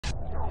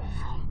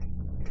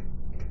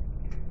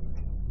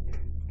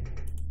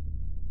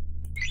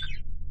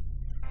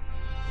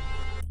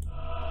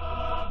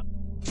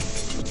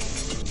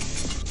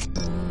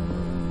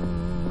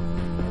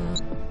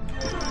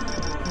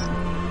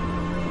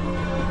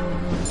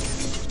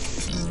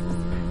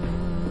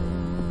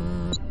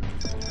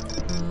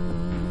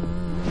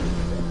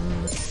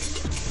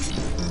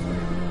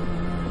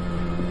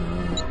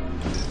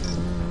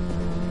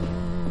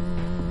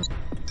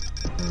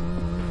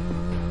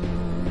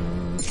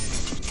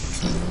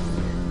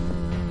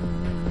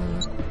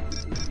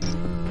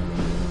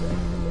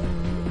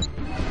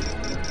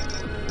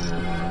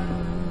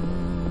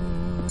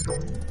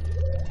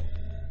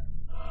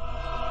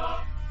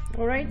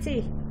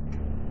pretty.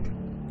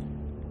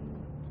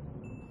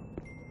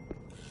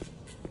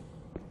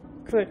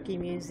 Quirky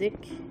music.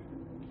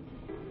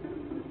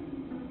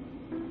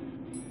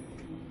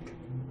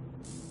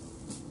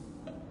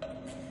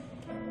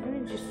 Let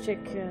me just check.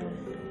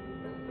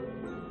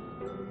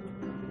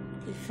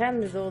 We've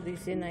handed all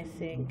these in, I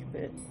think,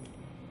 but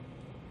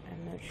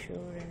I'm not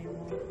sure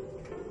anymore.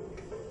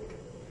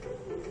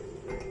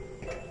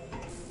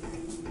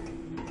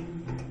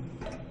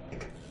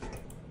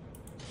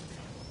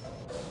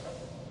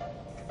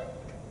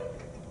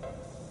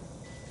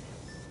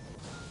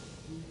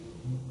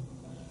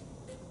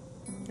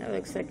 That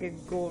looks like a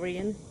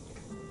Gorian.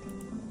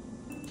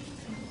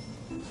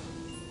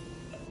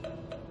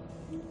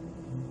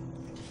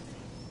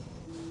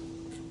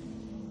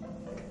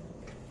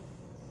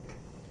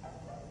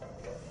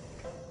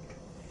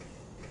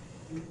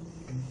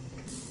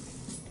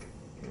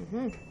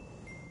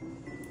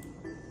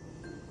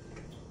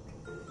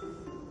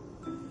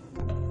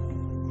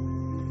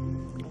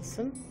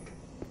 Awesome.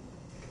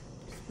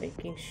 Just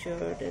making sure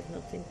there's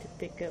nothing to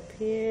pick up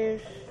here.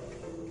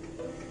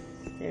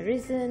 There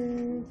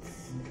isn't.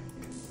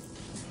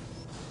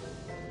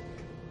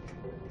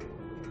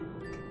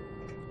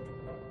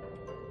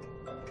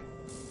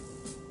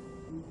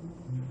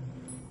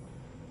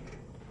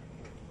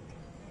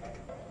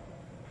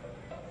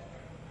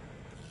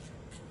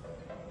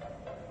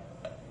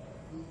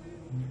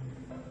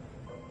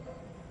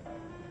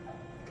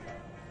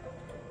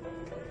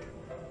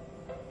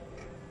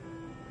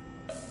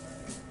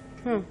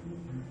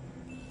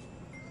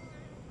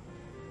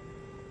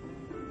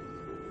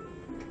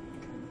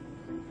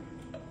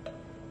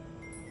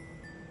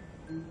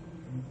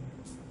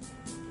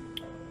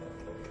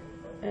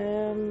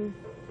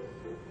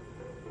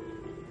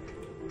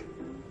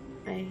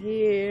 I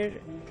hear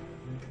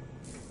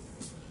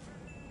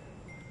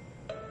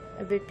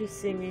a baby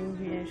singing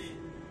here.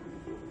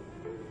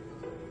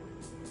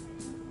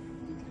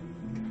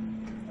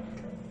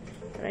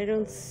 But I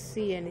don't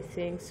see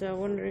anything, so I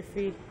wonder if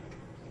we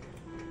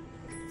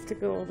have to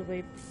go all the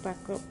way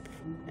back up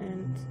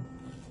and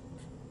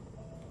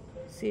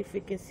see if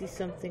we can see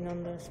something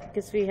on those,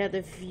 because we had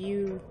a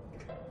view,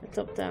 a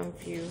top-down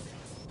view.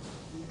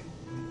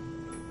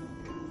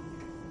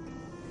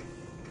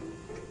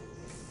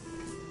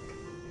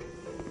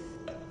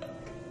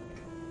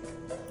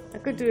 I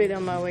could do it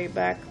on my way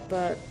back,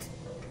 but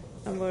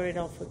I'm worried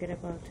I'll forget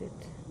about it.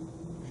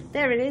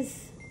 There it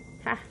is!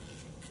 Ha!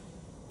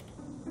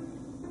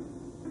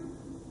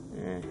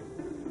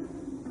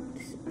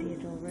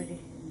 Disappeared already.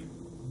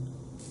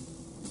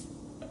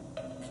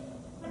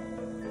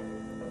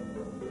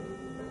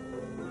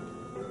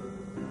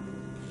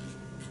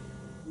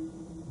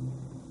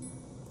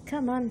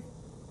 Come on!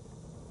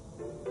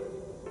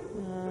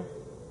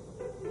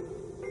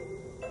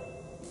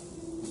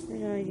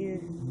 Where are you?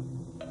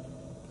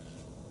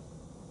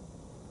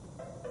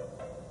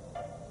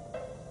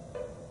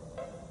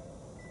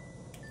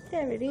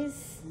 There it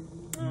is.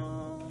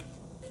 Aww.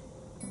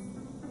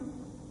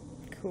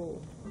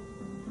 Cool.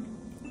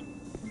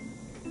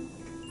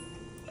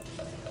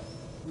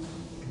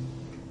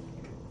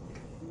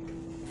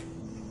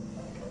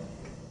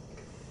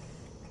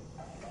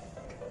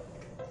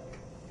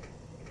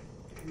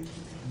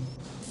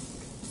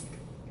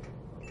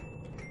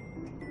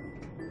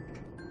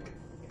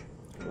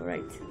 All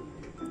right.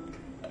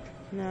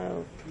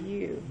 Now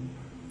you.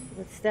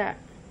 What's that?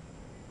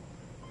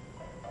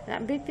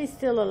 That Bippy's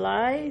still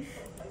alive?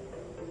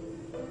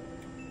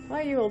 Why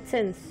are you all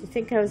tense? You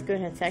think I was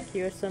going to attack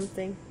you or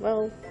something?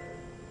 Well,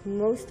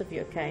 most of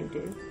your kind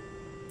do.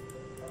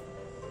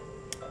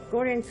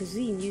 Gorian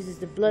cuisine uses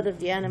the blood of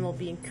the animal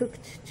being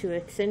cooked to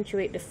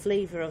accentuate the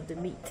flavor of the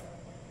meat.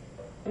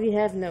 We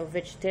have no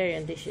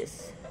vegetarian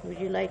dishes. Would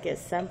you like a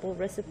sample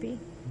recipe?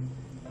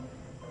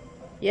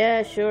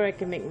 Yeah, sure, I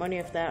can make money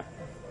off that.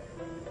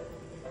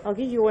 I'll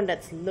give you one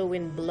that's low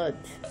in blood.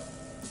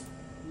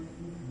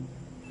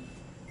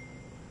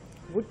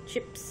 Wood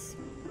chips.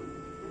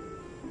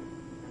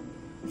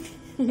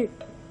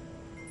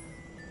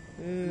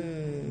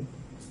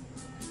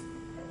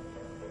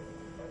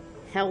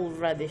 Hell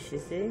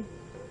radishes, eh?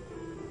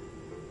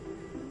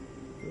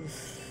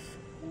 Oof.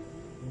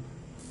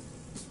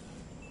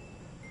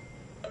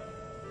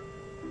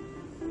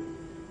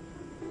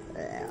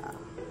 Yeah.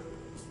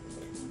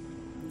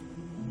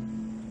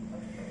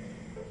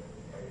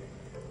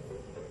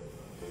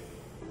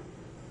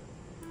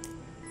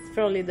 It's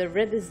probably the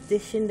reddest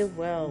dish in the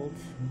world.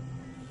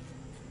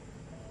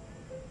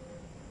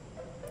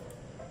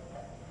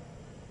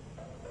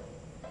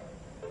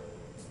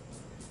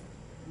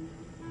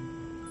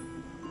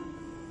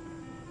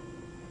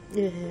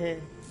 Yeah.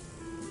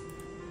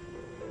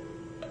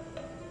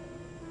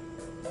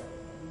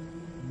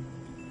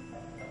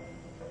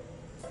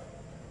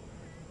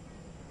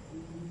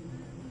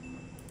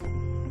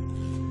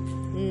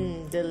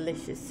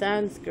 Delicious.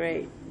 Sounds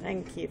great.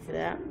 Thank you for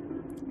that.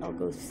 I'll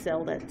go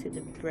sell that to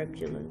the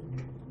Brepulin.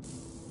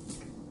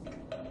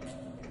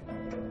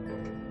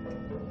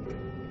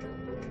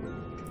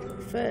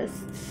 First,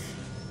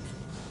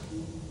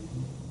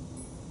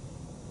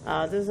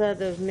 Ah, those are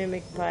those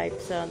mimic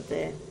pipes, aren't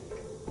they?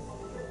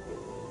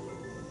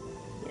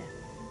 Yeah.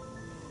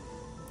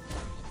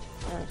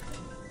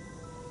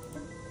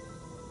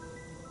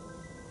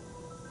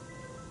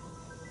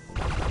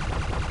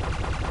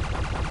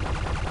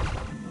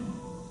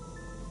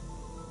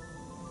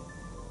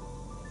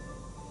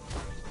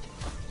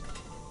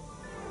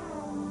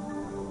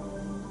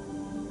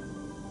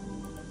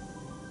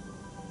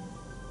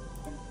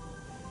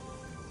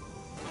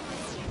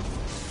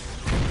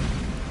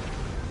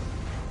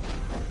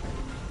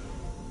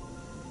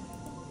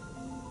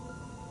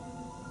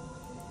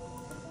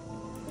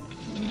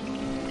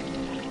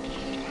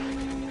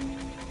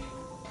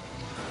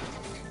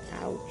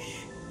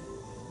 Ouch.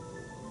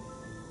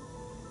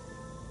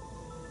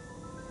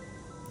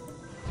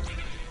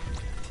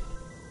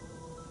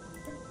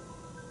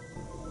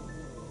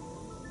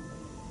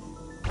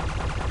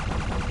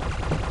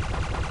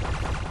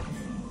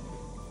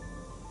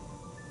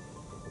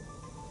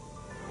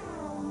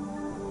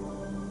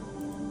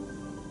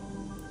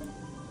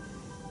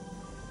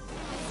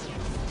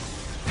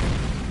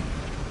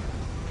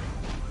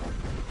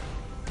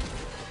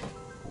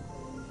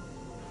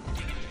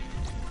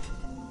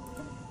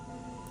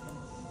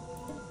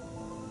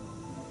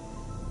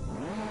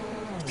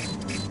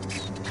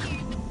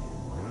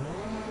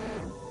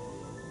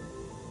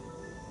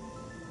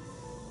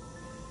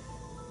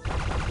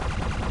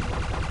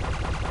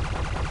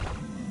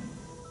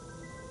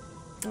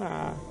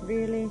 Ah,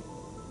 really?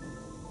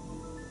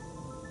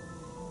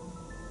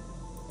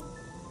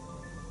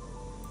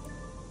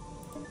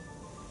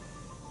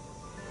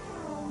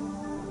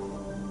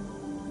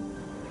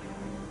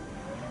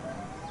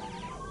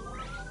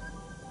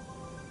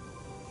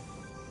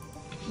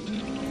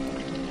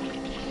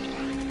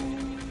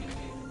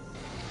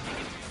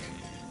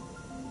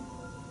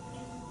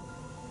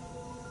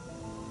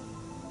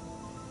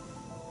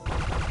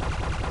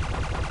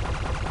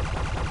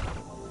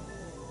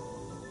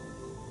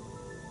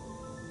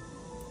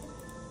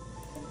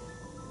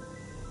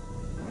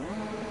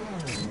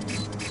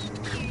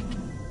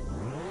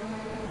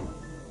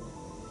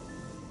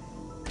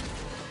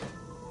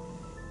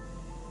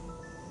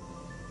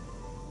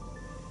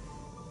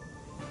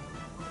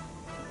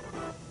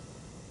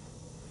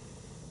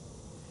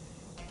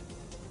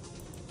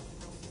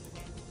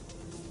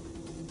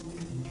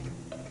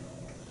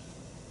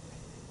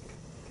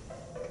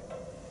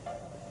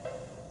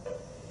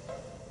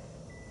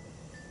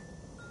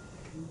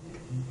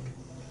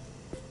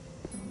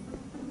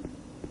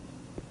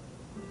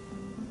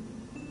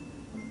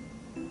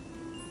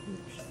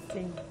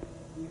 Interesting.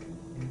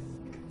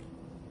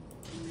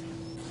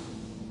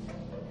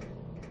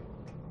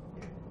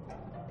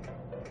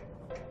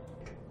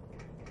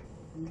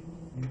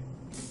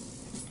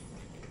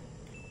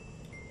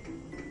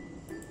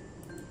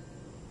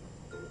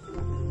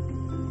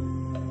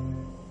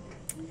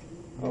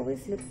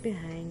 Always look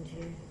behind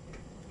you.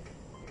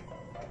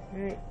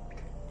 Right.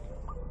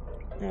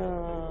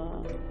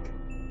 Oh,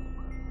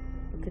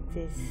 look at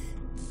this.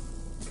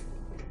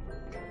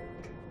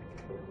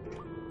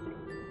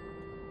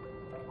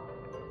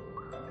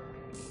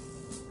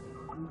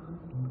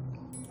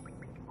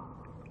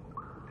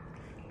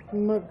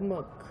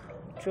 Mug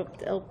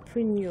dropped El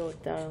Puño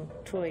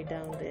toy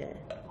down there.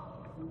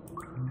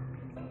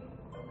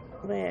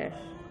 Where?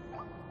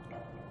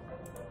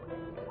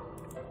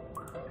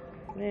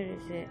 Where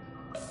is it?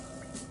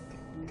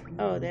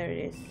 Oh, there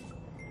it is.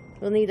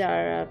 We'll need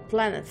our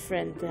planet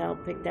friend to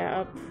help pick that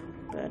up,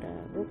 but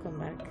we'll come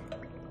back.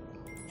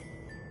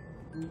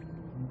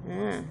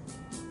 Ah,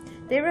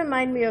 they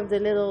remind me of the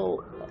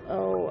little,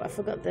 oh, I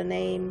forgot the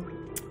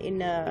name,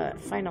 in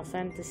Final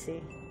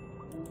Fantasy.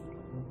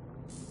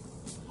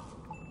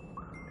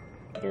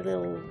 The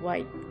little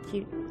white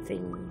cute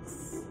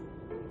things.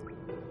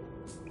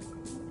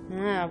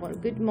 Ah,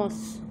 what good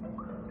moss.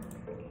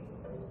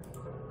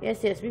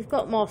 Yes, we've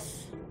got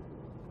moss.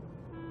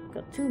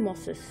 Got 2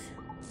 mosses.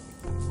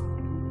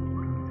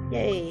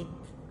 Yay.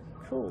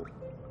 Cool.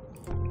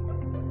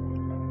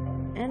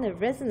 And a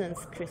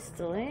resonance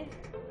crystal, eh?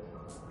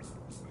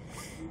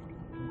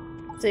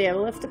 So yeah,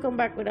 we'll have to come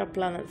back with our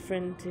planet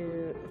friend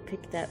to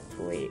pick that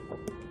toy up.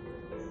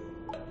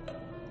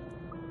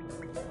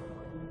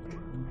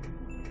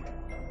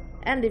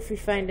 And if we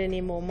find any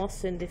more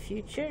moss in the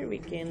future, we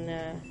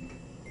can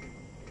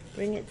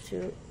bring it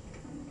to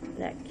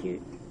that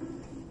cute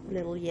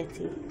little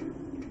yeti.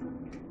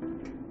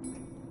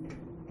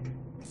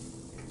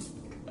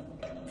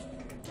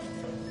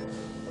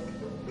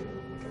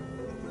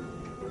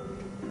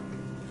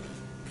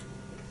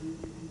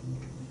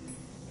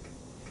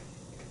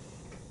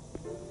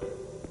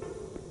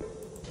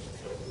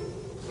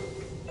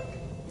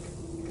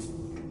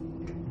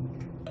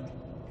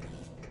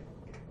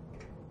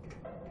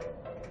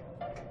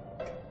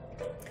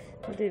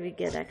 What did we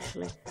get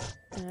actually?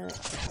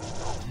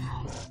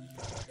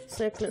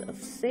 Circlet of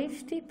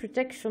safety,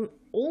 protects from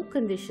all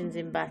conditions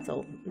in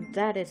battle.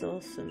 That is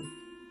awesome.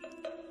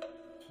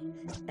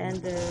 And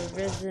the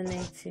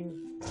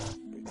resonating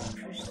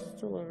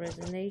crystal or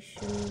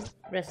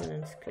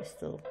resonance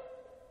crystal.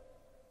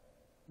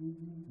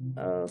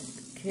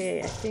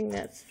 Okay, I think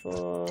that's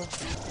for...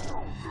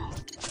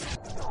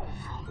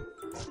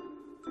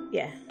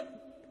 Yeah.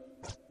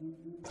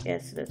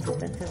 Yes, that's a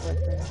better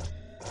weapon.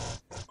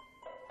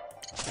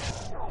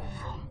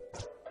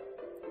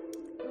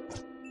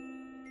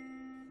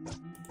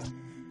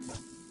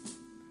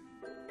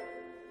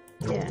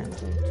 Yeah, I'm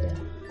going to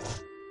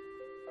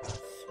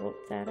swap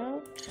that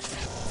out.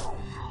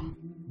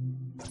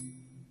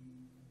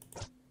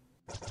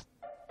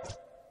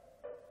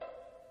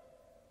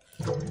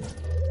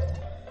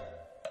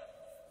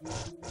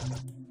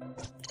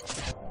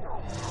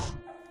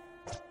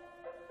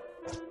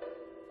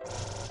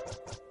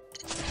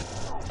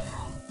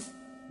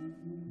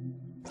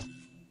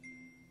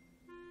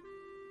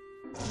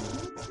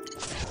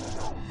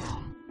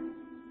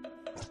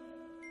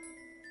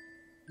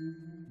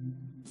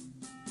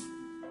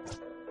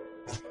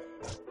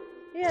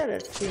 Yeah,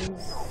 that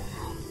seems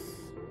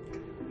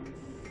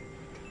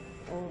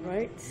all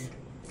right.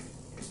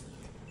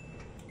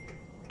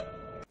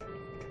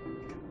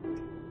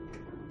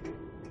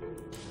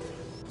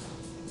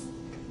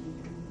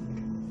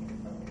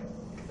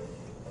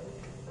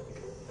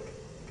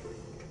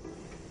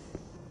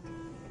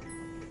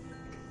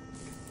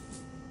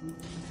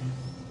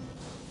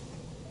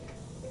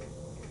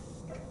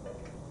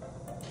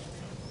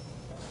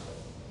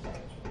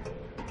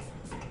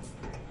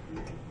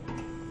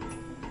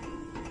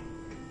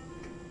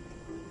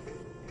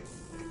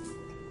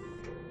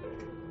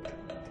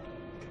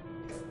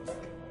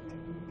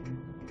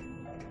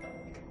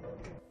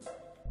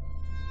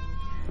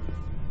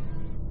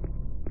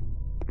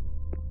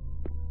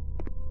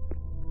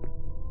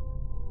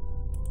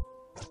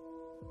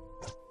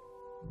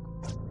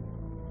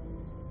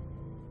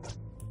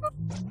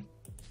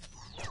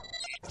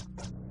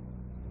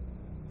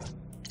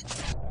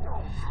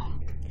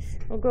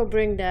 I'll go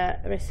bring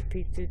that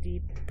recipe to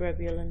the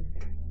Brebulin.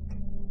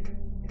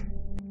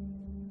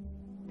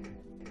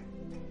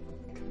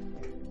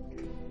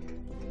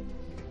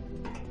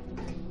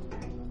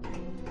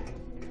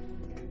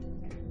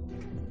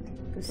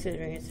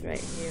 Considering it's right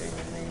here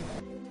anyway.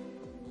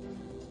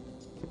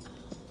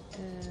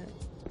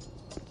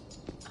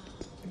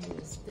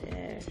 He's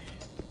there.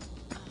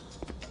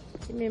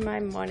 Give me my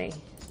money.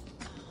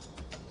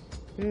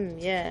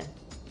 Yeah.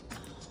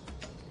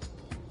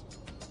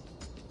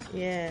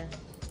 Yeah.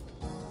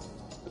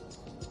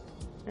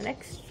 An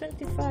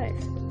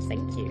X25.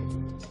 Thank you.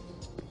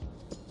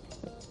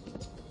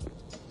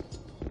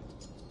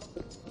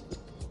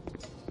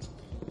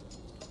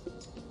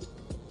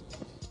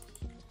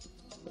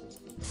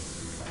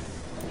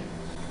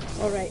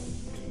 Alright.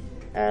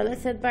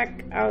 Let's head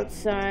back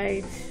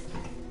outside.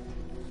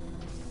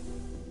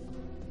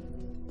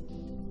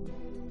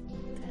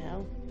 What the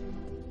hell?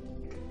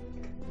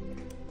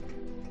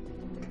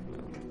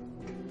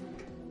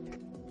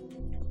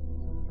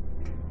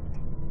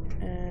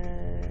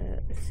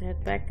 Let's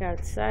head back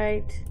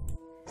outside.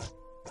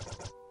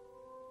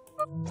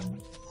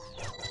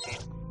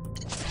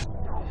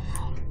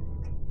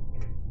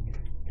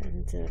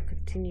 And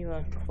continue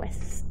our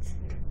quest.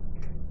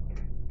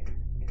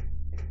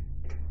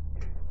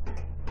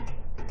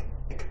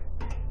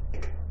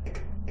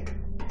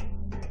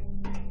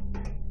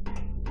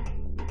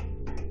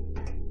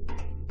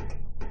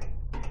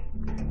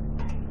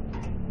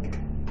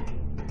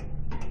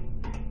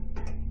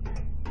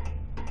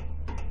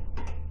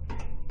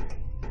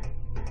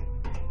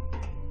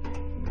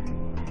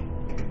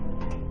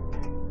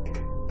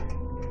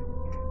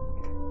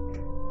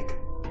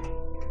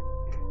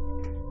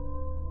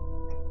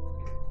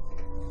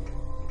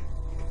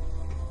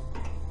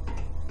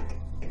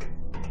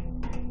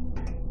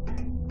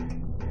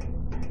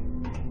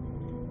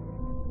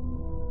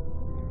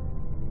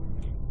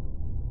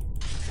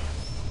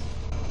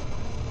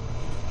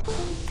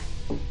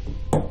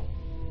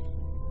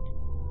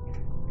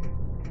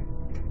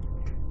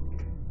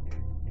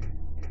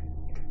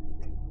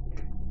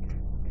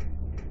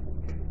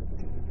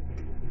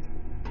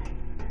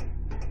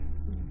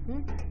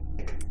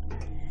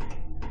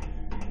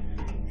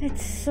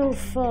 It's so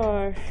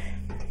far.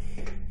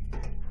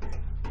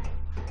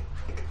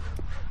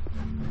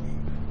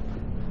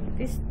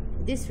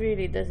 This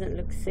really doesn't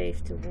look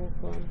safe to walk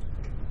on.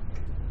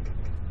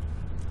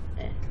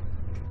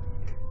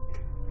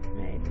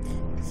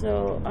 Right.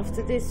 So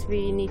after this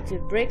we need to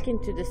break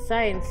into the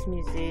science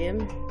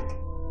museum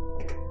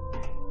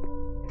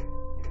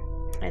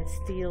and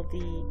steal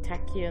the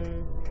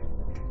tachyon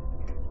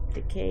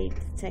decay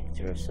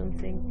detector or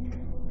something.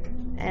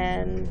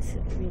 And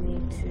we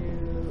need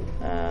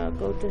to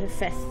go to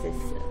Hephaestus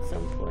at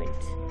some point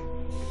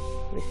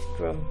with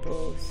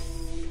Grumpos.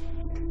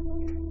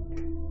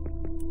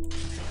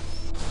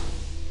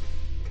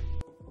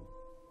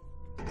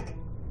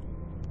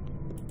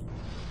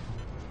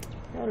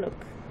 Oh look,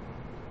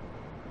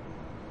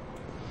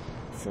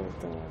 it's so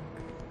dark.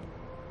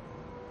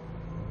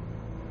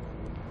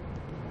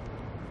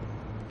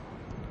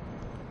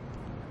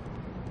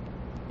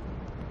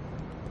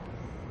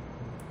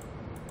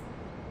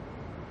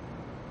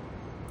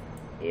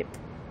 Yep.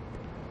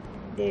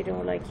 They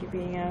don't like you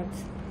being out.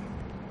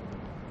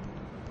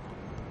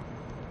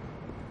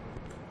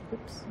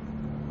 Oops.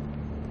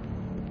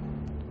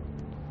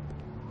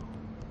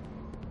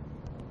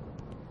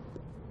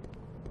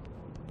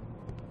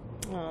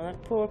 Oh,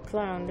 that poor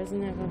clown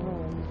doesn't have a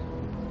home.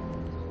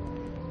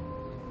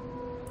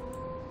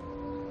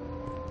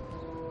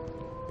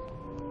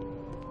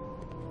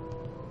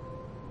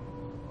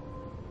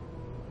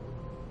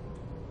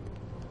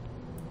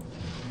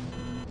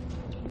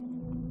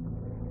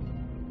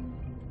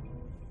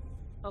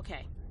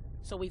 Okay,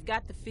 so we've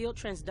got the field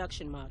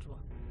transduction module.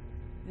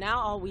 Now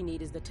all we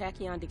need is the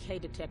tachyon decay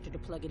detector to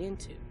plug it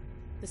into.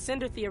 The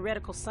Cinder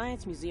Theoretical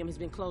Science Museum has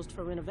been closed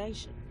for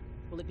renovation.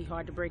 Will it be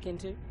hard to break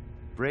into?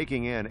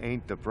 Breaking in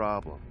ain't the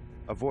problem.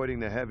 Avoiding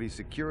the heavy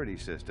security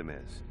system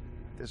is.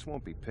 This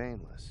won't be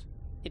painless.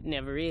 It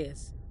never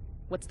is.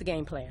 What's the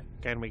game plan?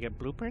 Can we get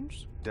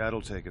blueprints?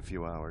 That'll take a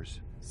few hours.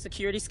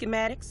 Security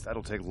schematics?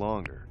 That'll take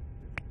longer.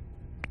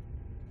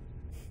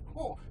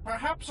 Oh,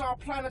 perhaps our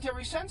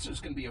planetary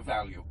sensors can be of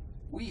value.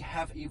 We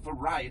have a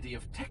variety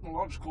of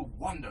technological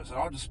wonders at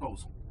our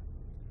disposal.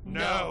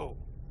 No!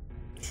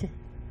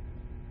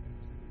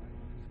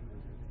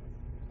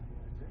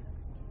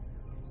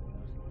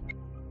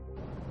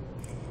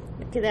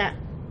 Look at that.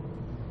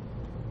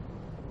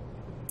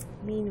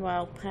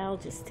 Meanwhile, Pal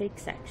just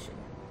takes action.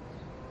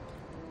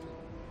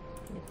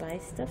 Can you buy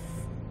stuff?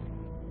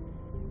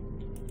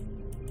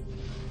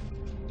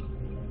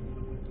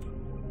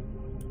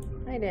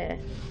 Hi there.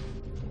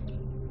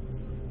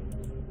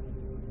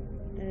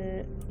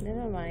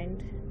 Never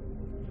mind.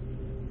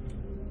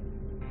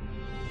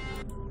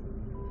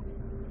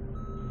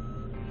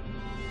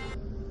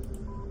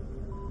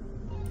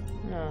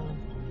 Oh.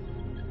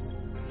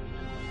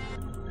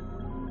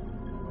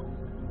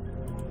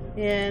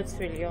 Yeah, it's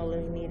really all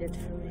I needed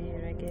from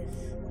here, I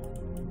guess.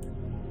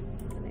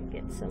 Can I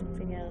get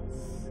something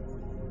else?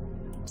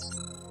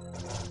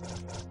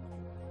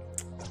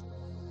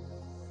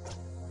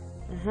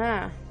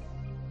 Aha!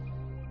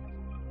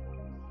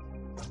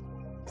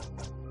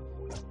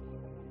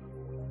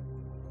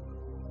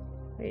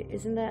 Wait,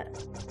 isn't that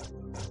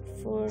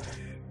for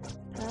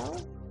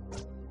Pal?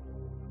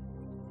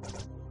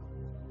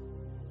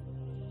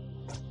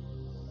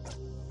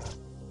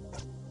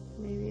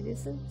 Maybe it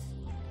isn't.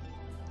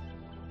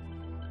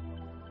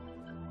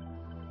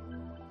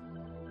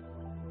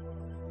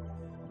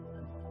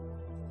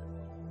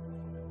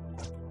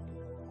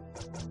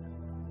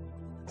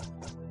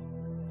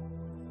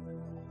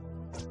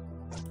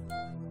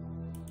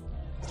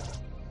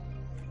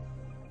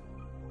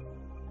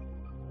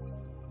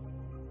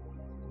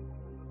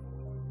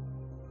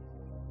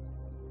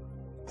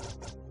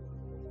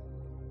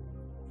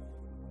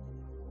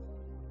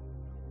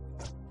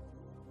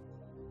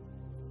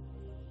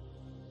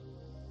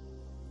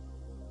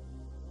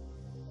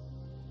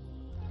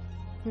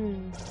 What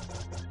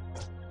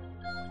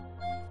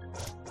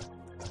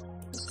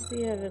do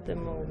we have at the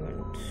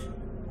moment?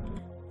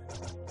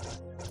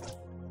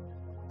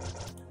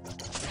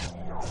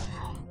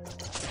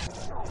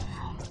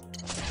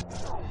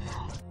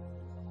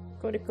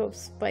 Cortico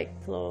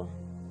Spike Claw.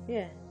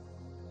 Yeah.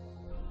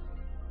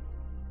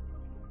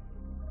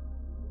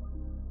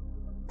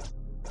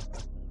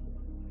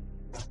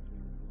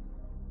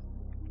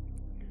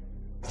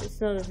 It's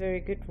not a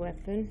very good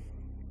weapon.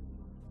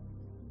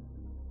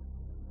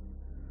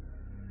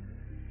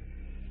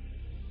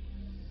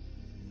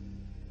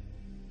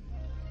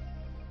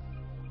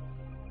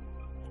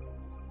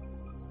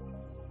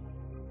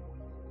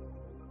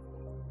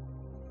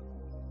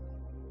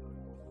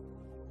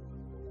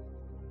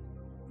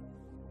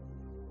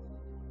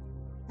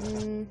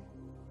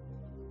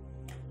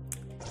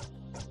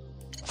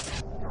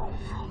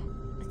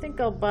 I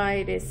think I'll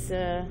buy this,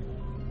 'cause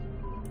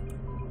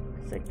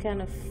I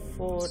can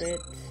afford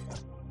it.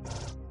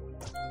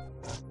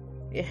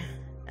 Yeah,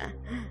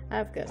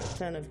 I've got a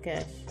ton of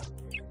cash.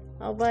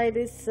 I'll buy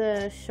this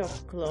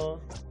shock claw.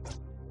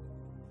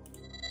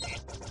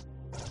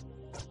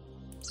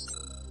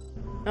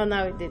 Oh,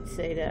 now it did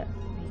say that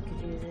we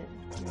could use it.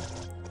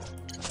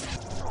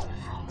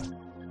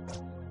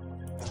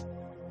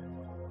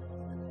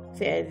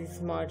 So yeah, it's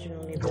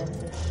marginally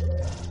better.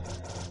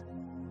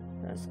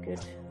 That's good.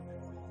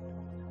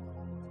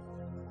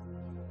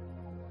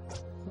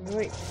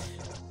 Right.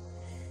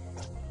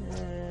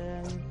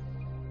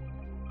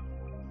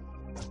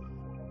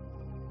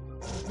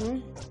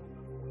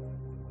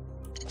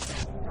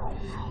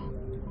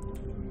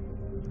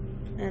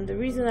 And the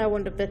reason I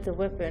want a better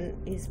weapon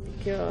is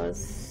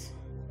because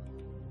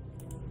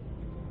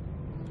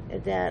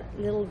that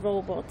little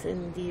robot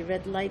in the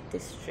red light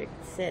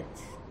district said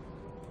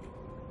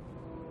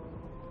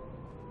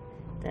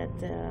that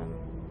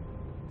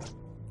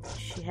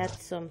she had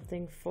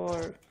something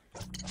for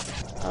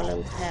our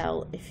little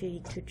pal if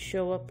he could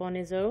show up on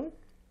his own.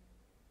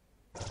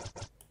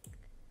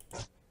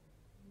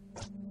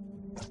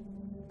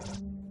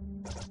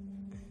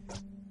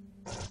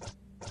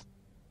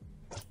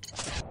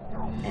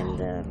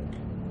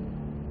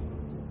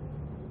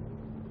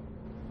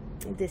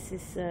 And this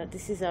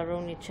is our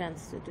only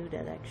chance to do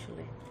that,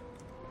 actually.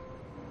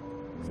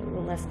 So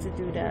we'll have to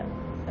do that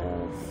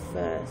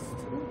first.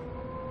 Ooh,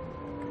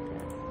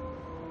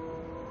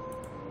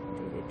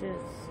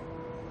 does.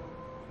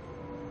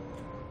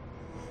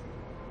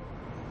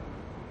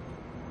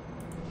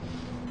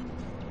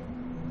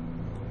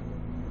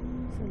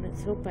 So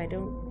let's hope I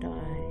don't die.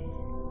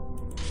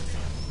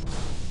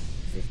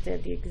 If they're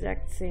the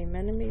exact same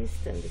enemies,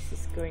 then this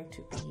is going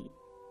to be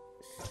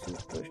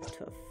super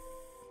tough.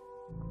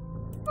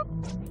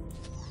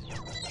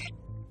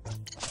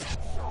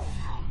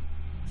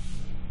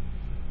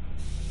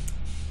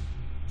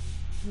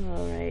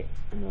 Alright,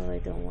 well I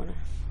don't wanna.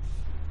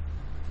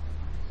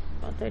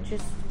 But I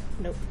just.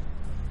 Nope.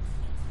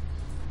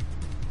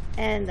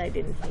 And I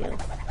didn't heal.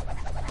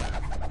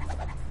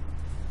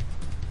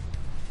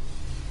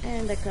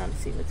 And I can't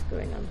see what's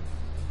going on.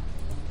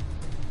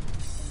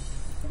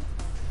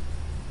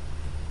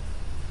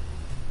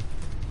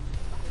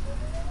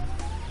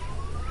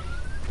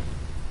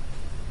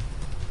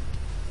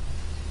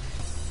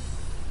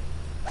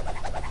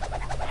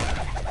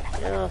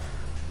 Ugh.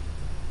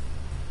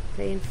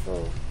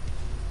 Painful.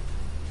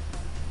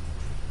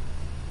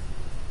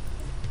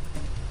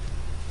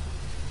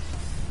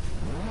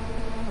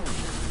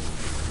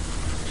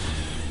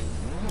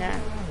 Nah.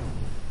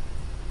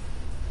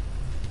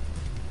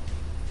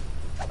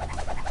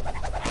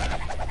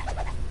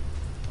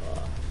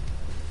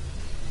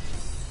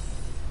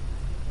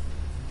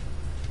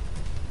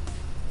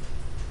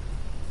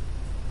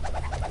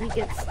 He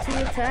gets 2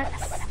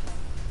 attacks.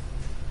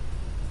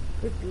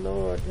 Good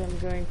lord, I'm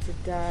going to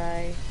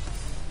die.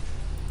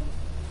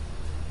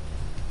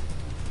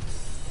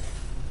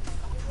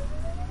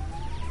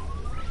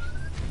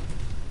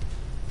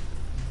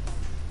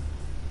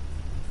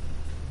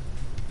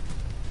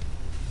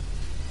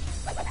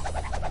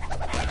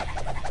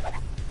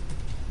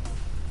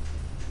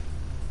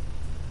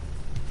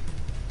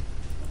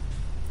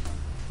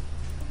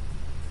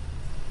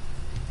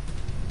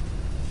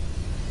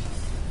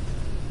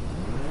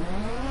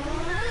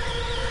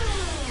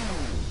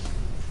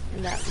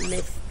 That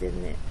missed,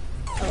 didn't it?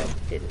 Oh,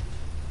 it didn't.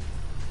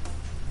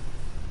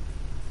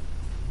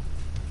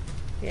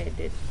 Yeah, it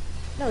did.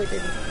 No, it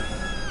didn't.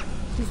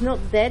 He's not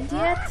dead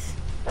yet?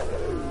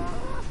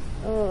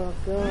 Oh,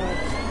 God.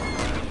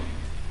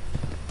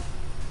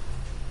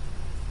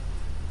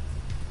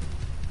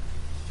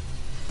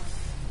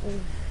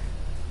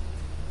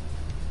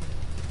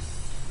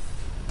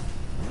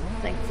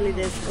 Thankfully,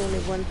 there's only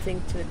one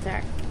thing to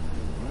attack.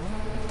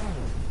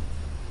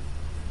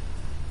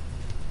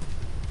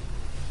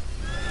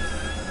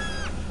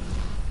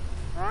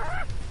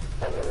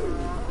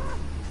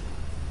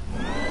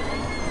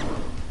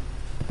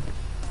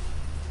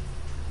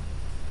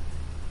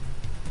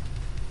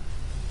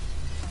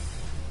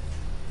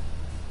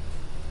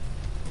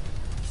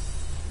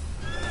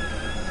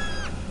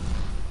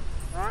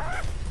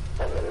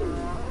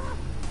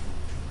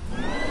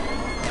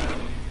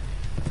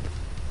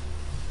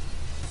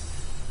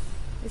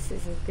 This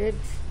isn't good.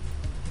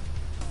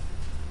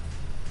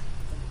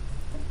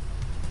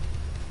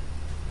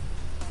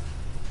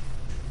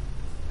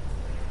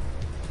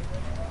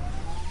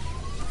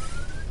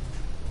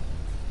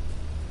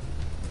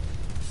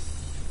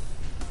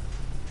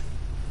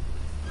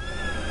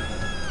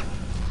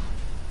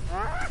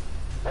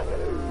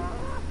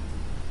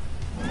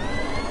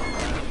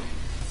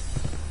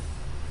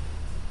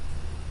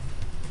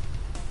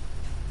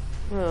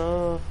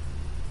 Oh.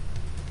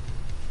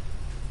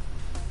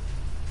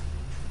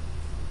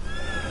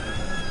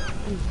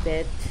 I'm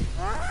dead.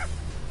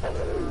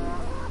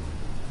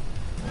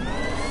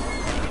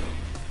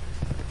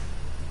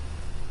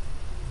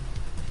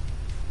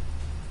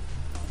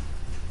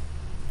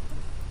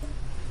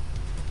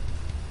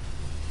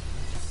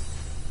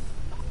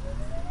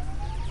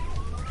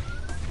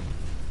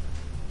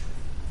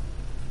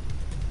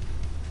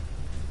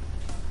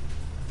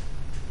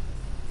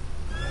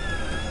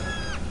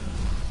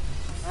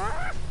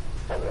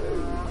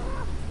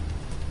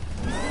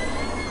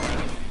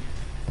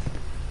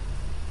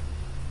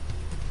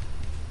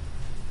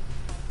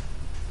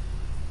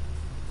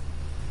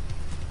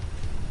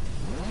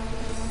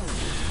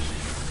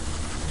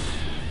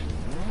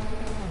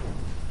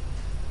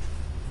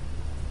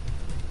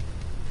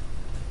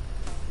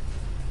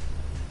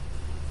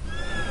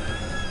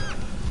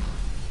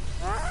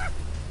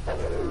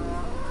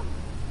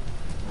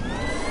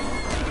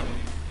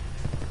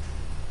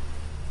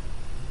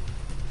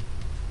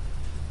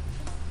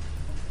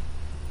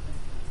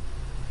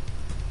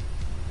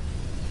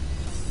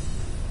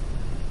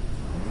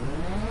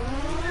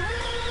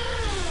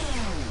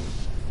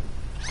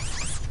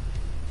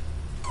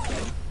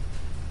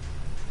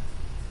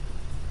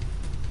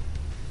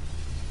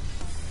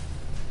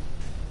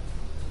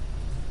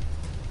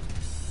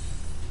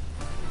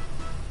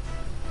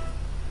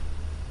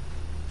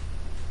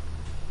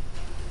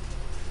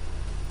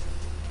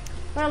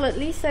 Well, at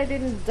least I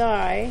didn't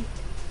die.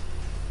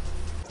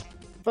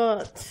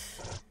 But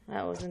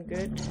that wasn't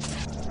good.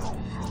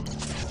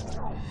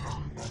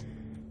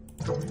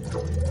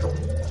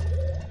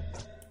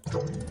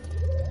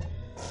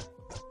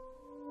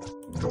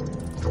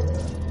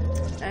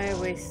 I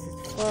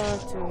wasted far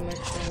too much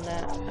on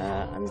that.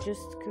 I'm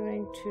just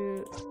going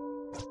to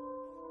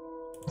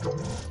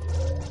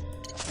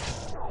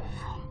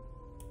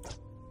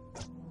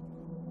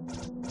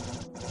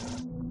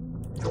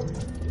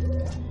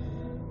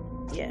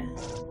Yeah.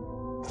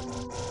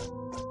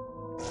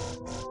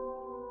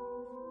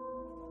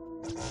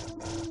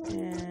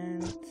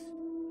 And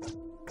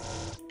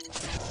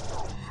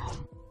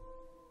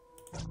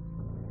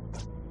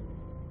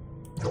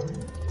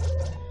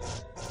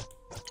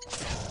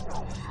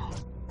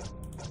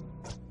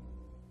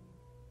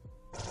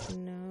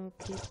no,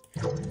 keep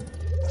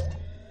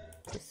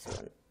this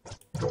one.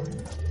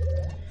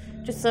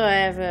 Just so I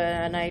have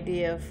an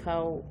idea of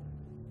how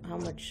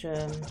much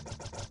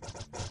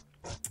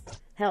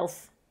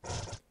health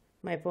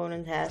my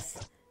opponent has,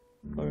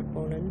 or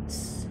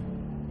opponents,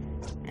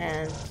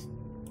 and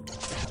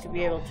to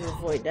be able to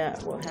avoid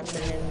that, what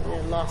happened in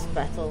the last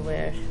battle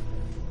where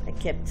I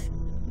kept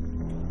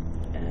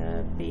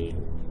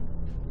being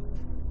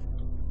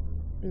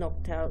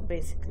knocked out,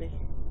 basically.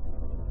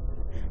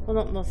 Well,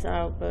 not knocked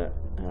out, but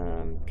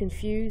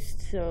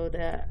confused, so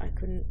that I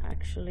couldn't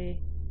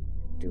actually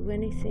do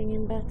anything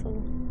in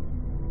battle.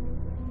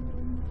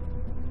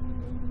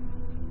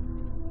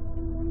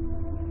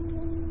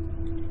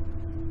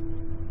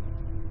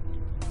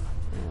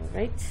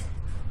 Alright.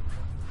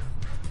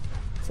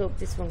 Let's hope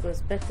this one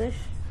goes better.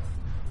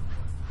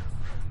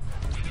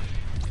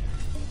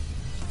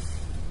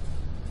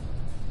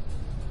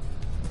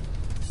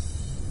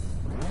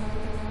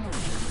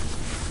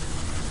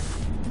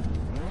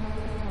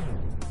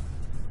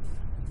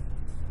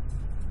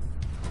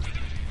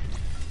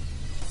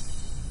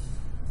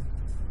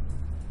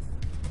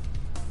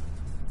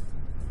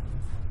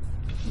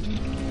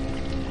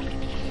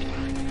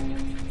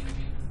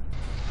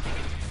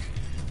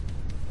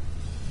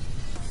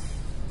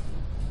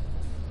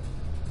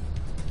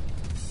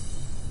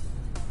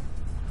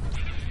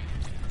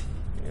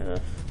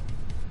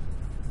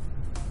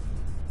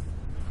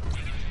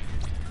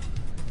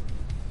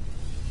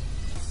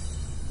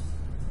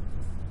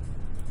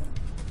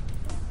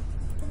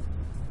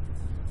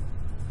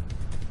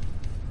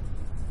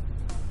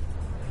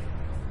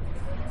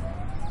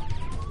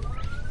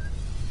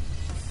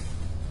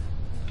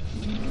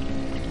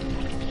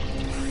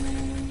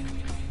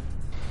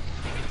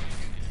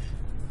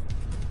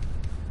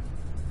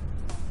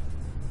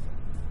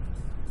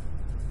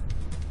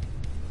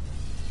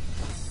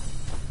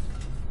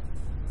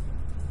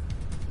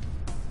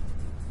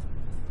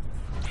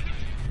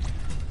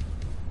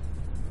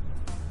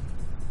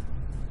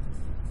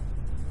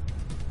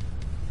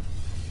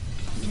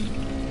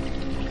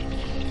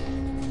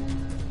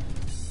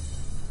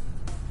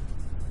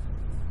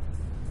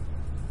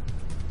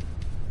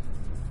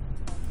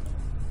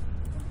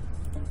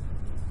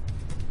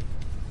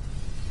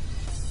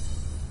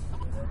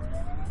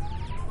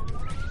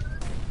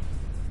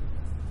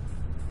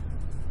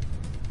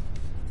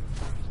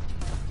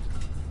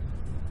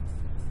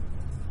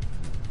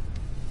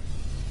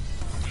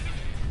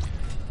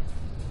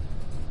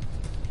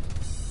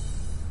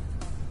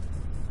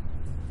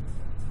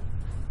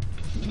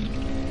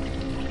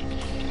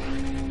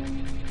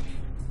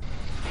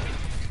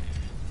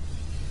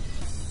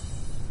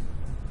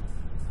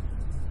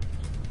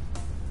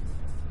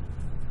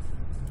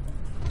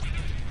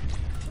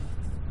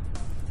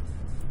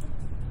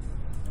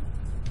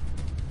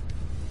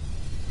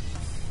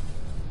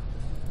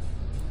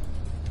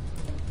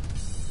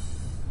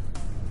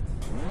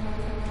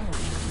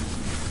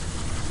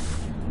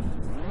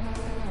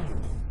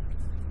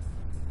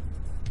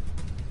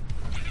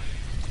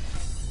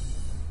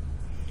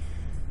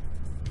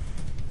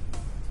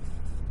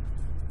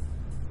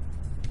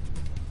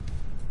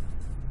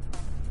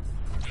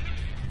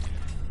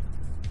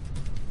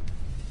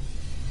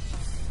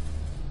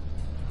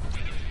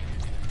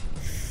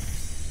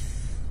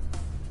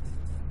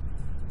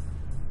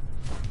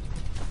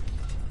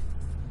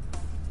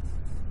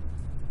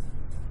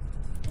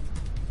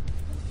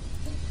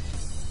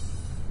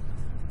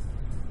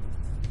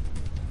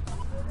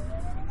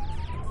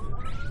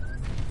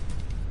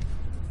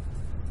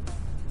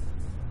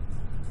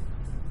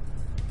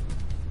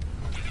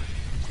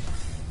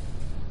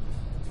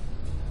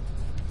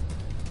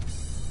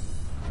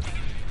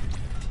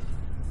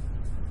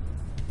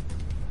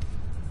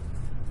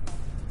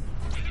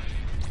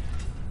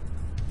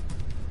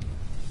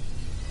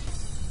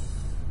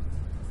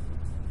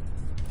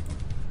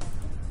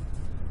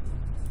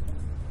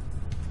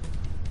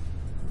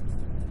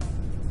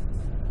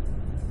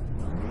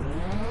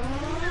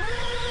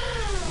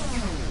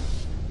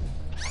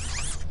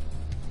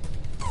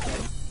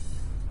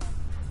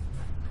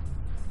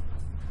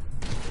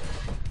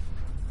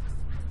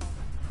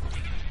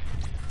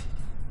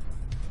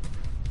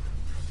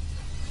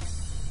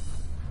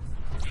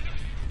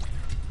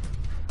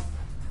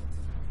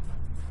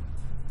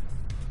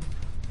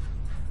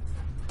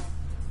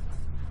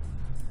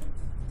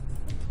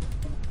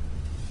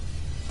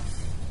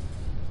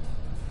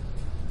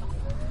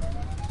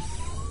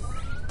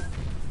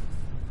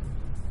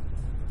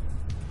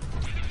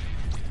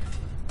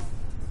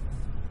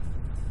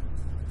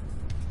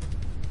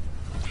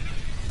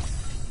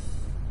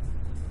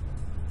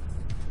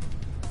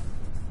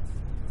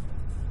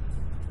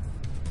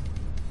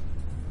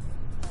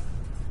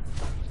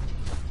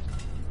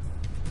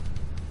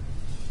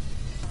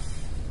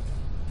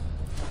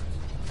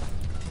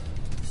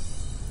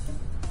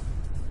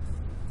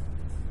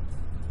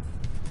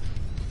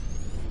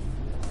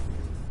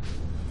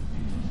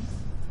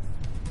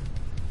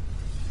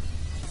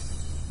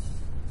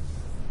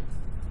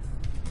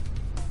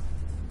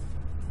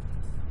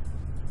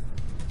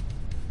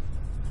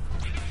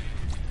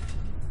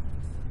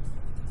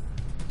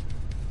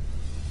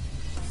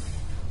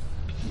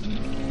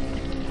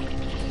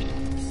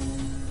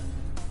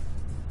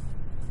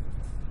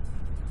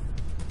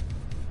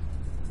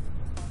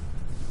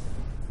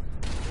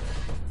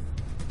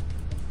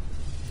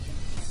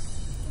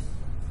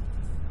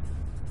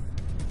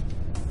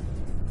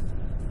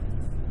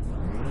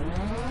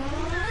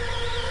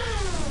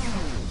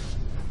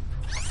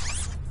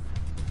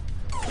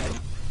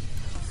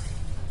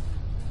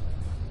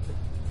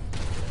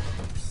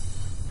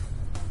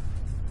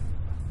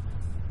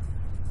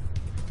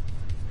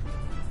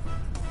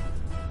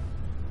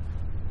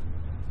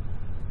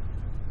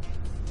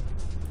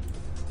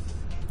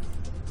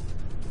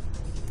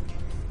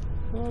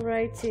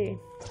 Alrighty.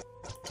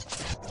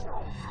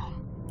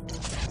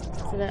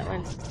 So that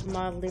went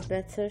mildly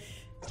better.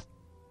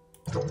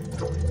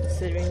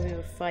 Considering we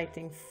were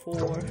fighting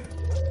 4.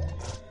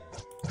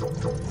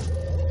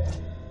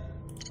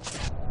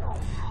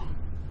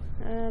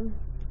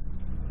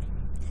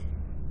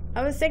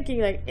 I was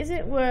thinking, like, is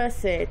it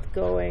worth it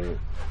going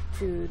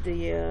to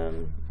the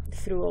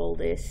through all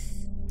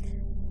this?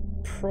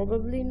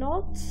 Probably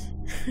not.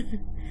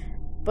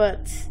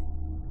 But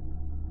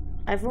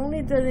I've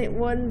only done it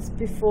once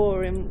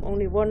before in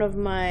only one of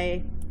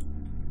my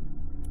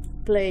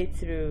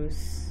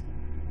playthroughs,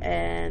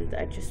 and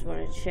I just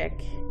want to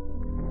check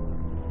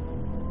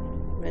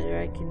whether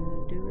I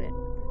can do it.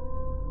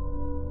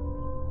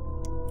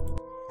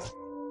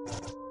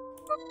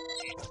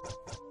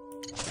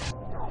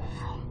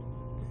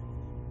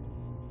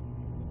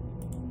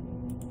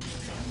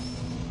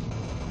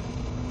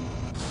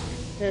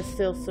 There's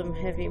still some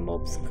heavy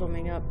mobs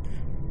coming up.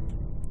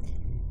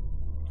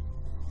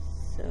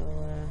 So,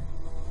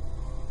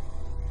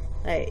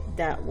 like,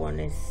 that one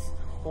is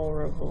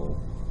horrible.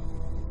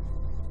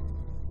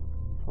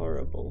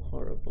 Horrible,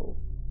 horrible.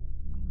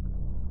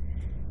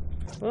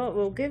 Well,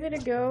 we'll give it a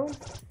go.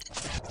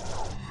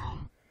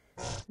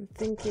 I'm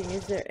thinking,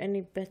 is there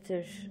any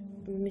better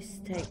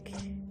mistake?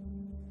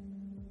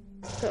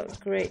 Got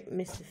great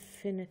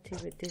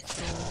misaffinity with this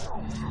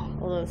one.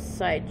 Although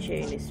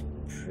sidechain is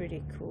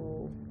pretty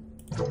cool.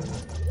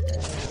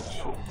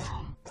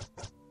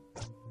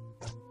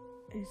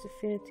 His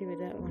affinity with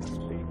that one is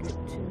pretty good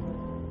too.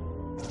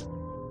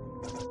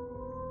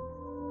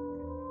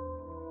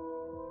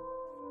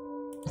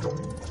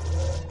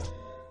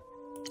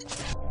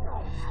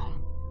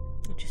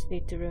 I just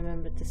need to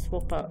remember to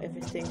swap out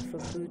everything for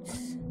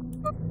boots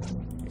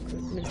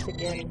equipment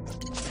again.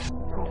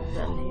 What I've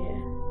done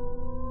here.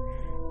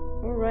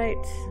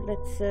 Alright,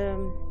 let's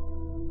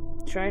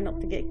try not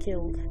to get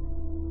killed.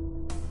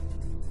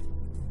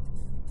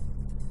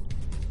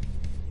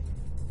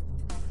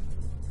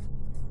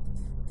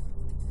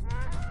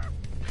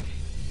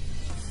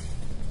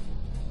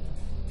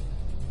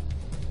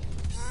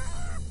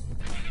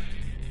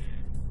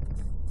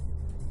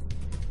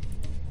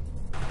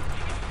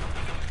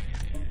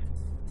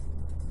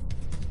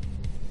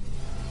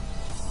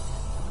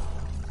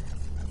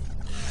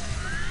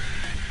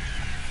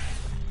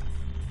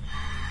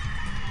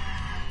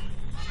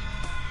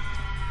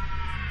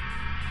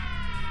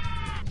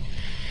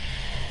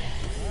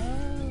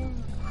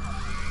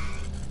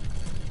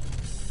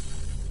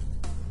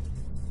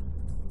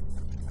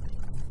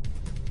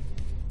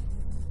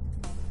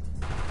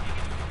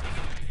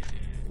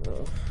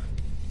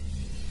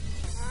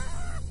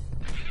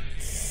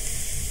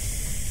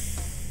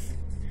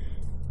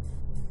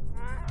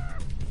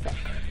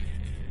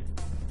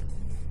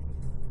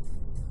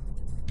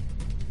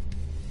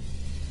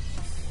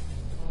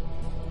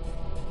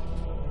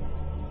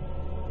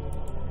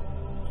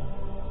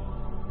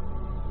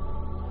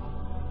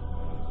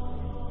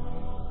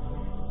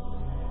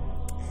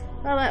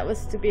 Well, that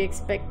was to be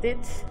expected.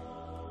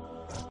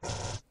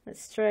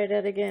 Let's try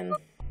that again.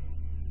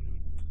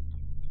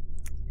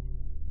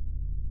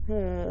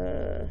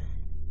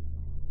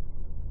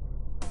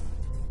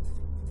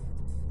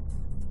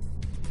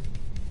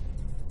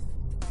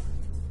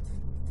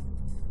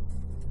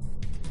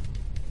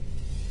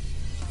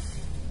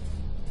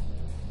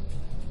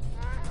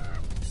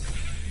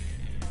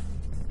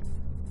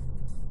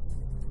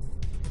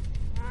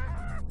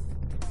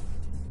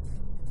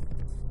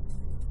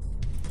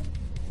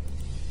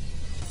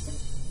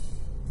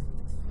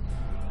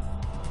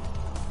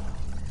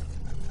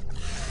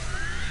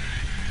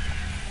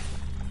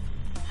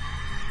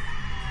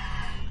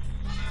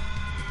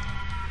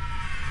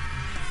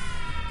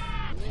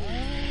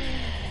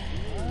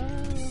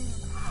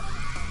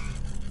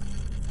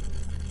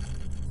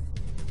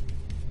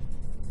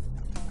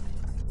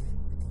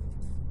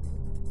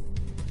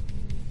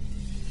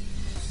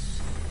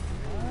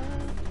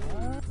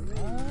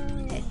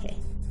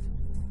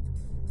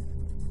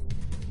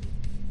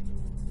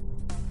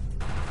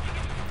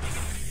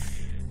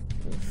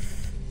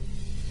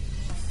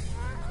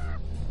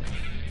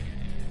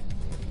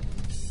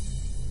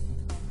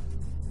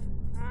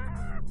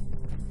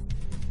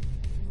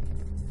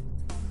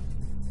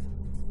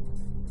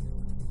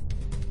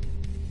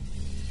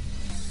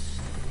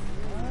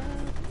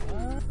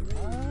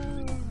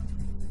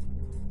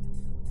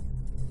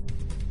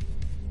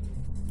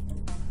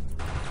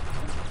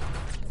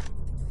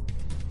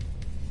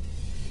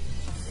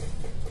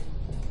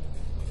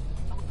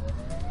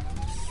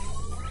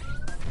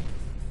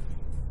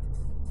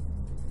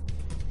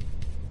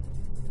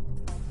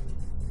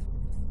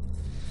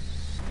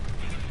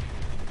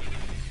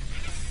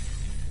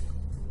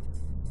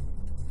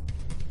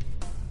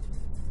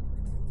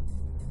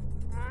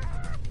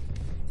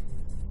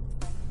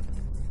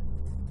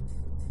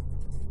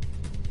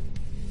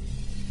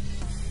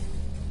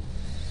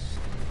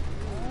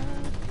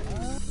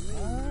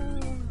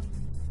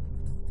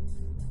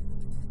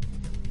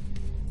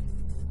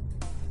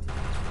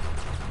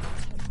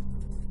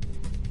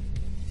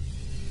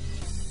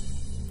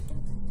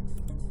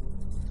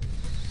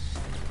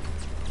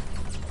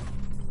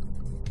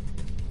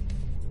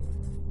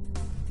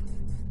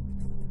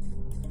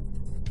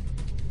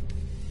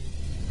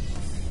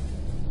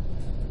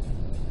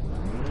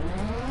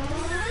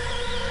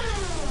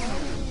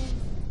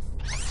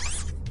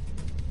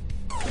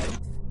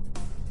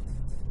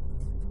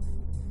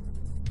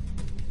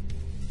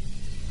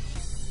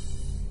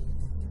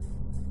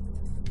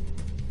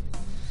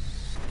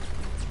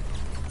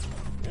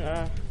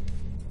 God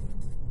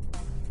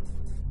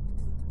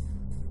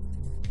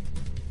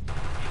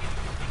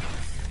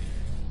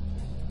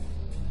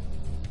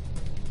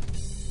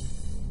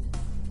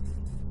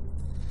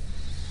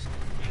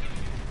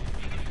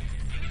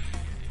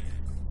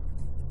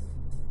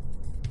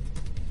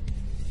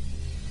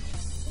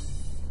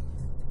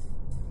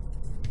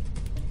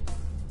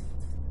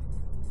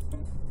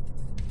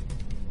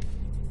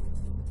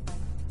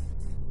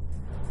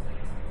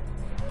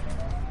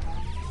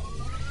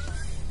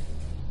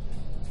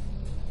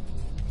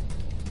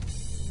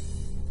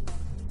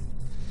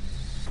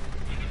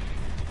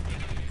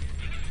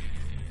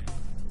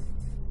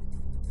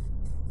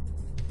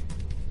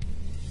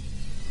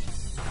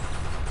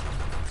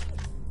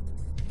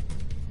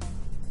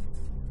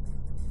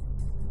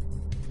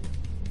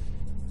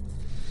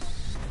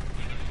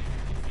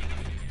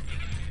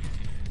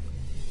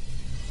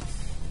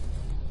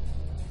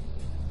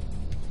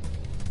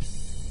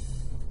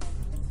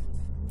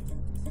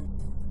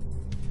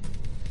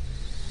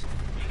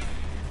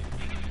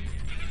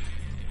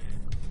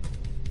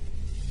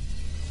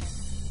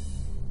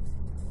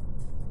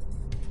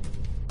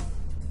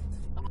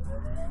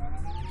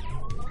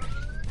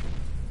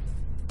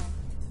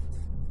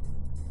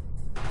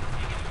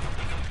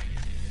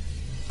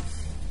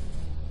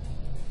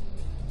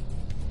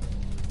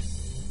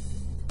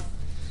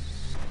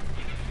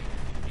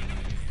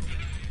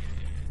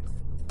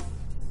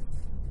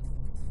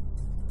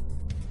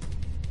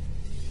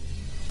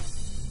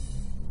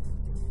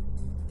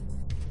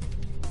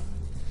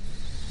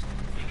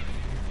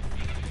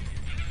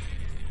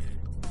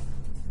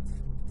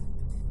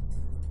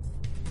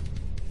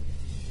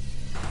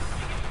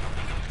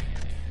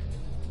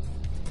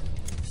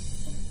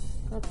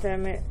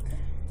damn it.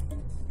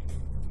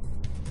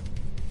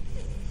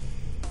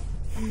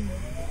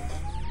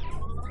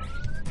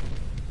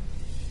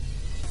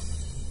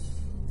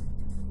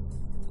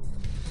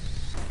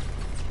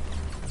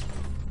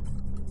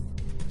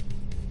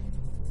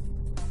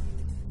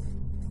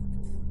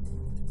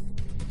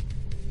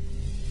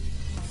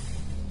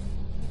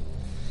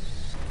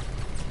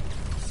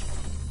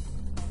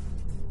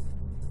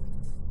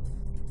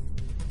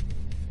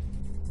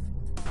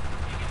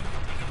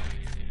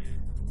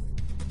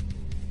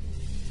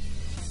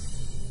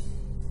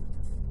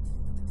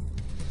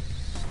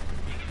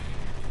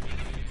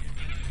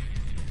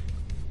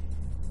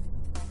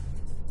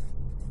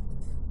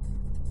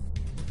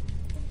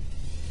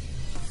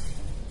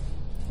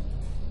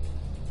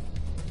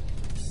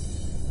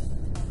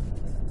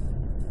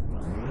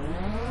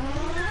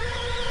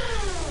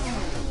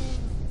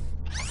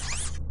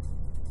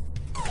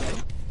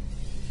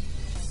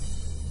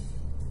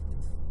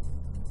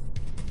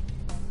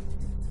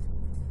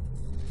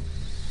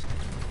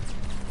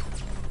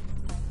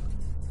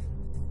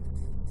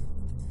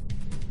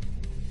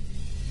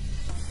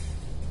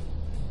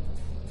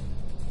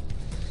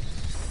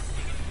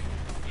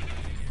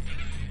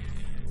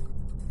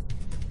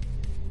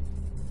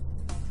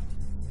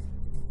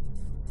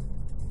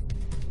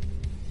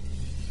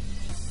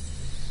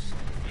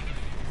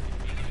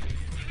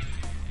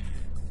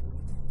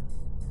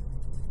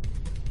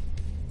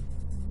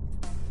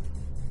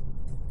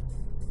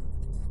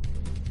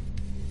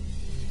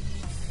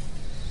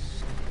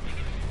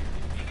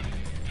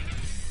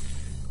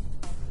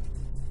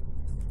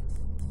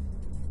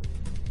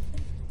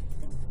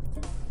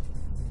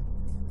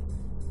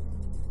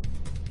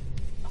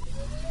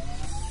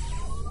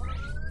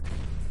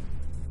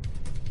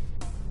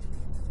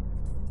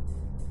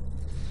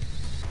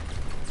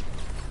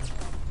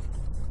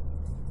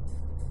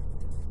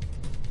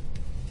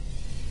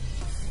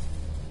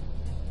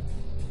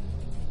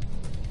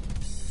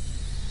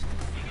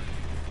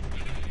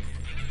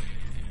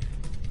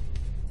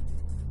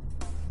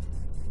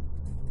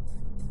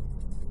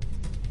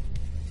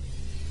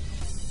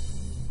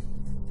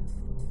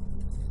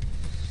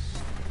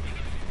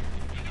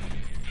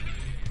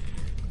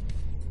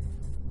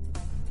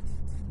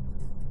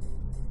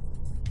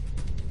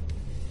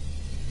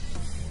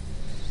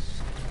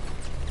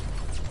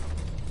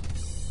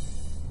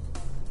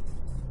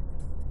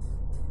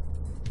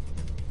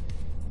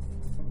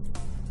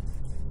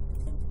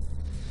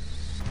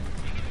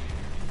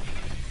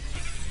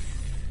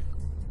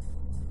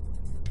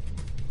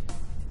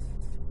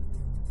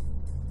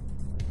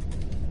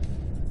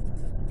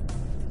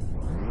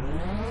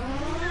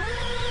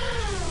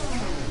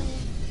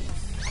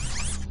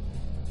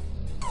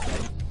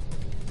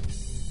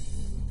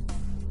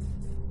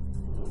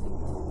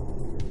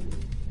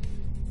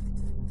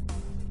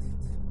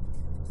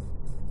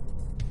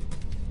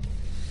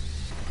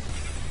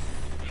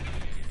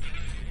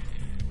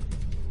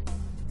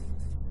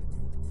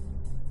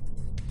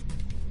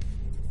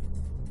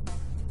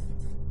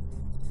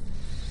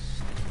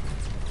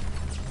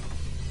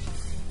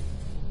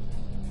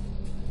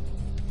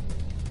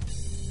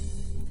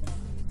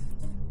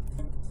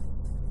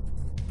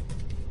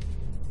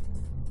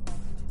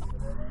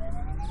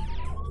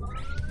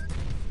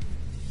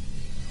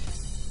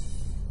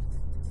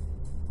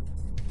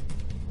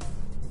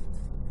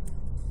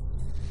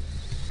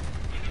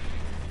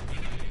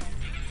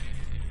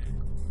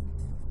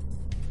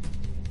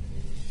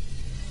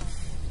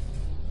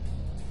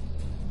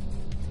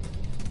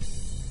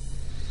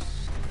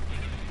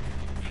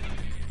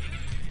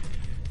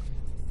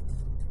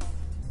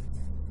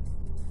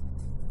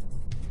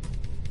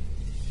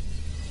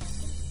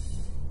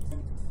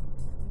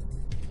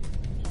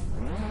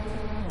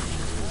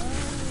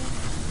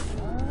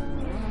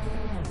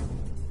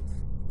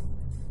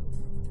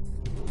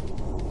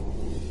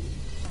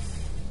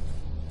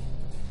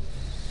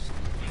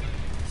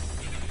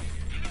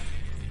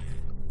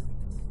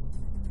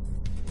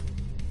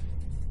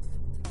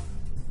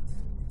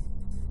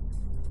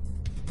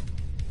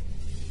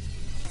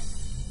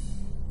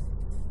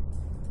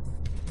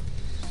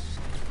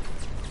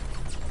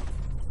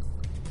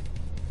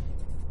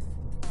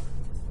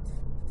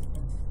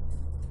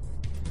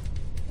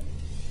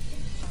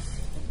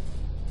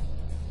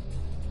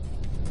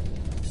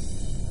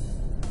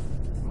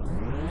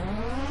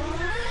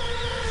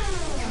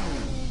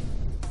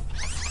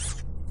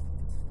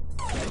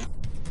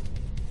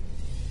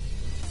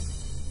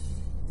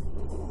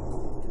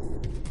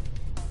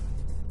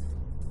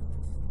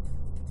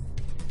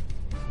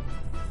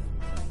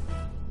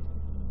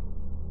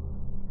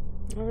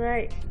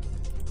 Alright.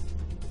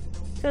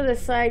 So the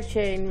side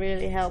chain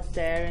really helped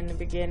there in the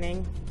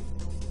beginning.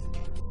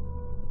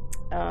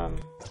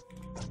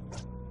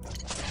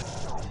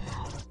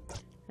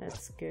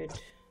 That's good.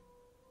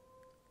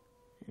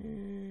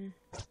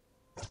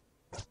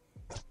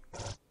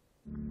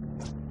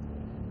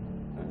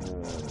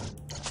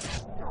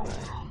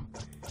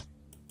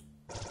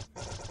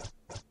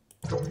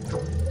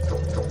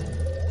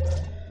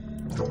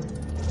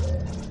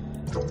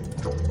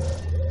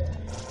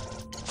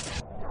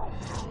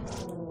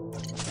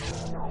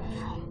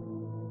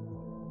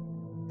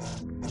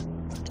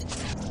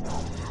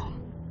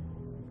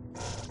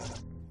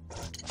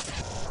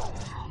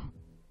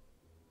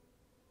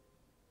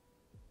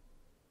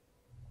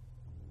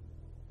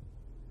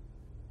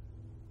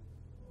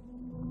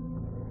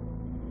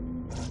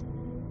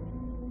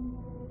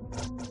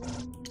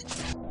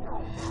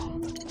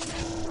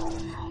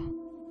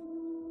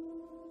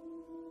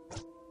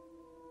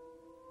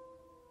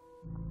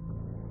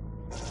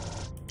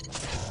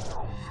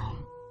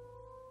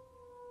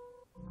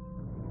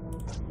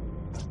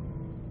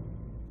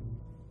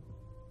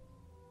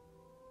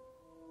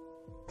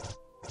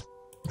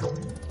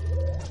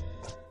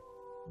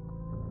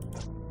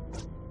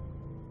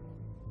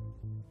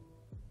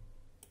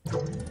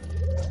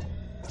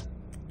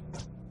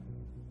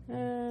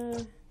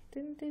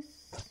 Didn't this?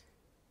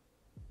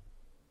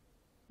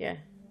 Yeah.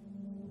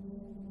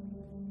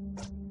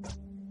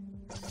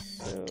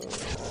 So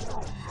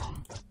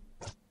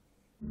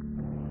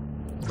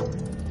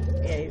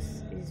yeah,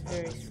 he's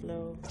very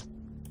slow.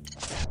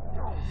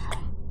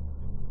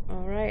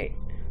 All right.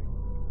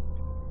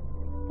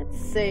 Let's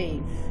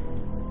save.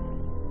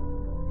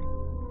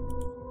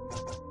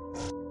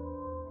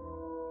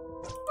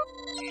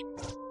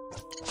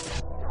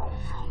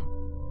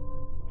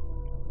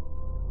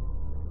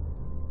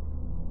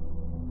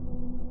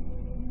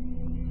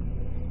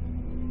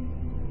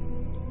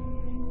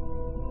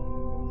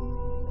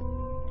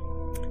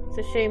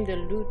 It's a shame the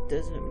loot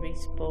doesn't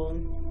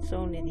respawn. It's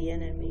only the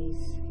enemies.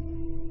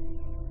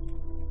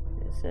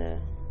 There's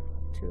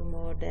two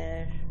more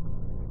there.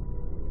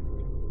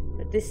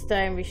 But this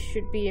time we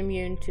should be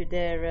immune to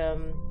their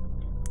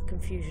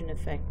confusion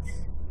effects.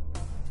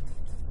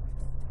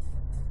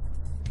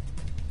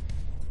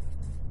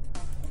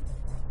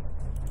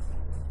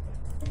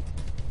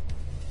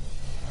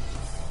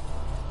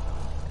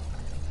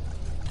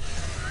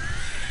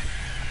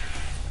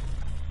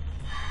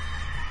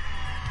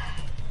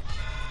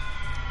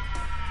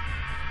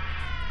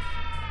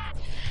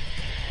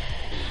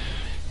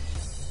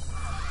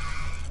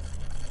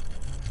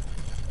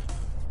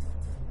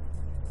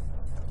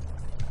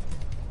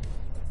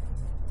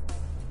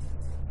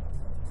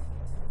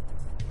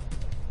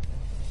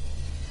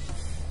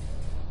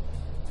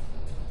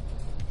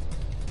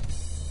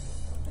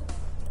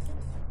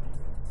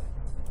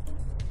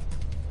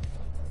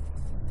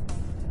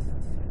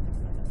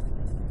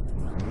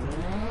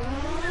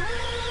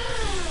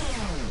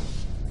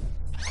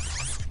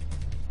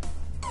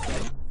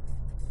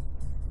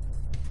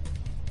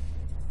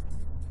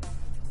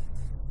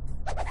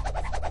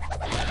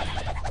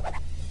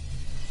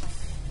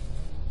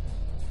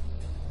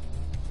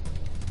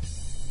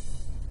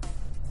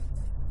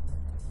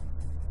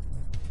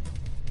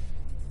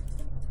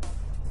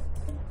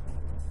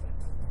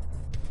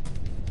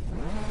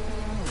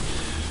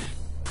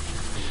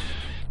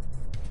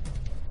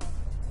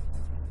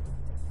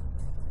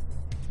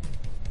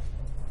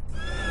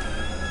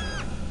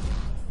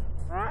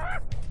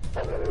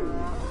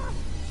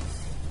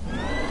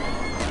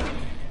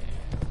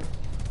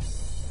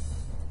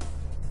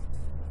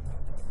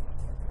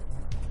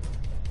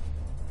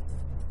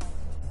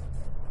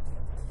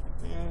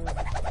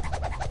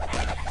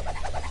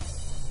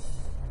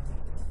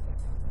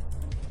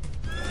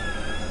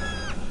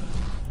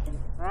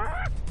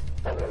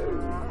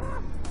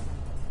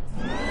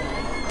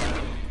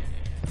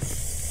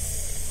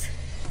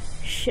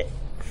 Shit.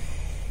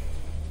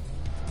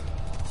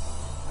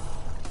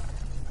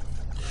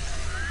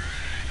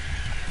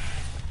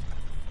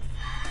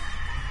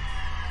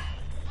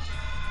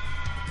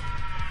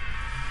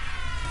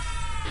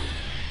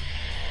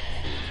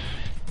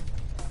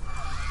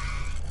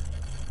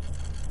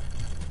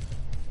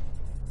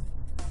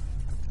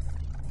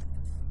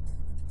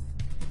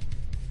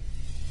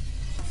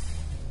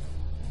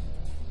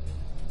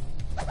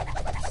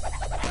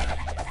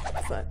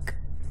 Fuck.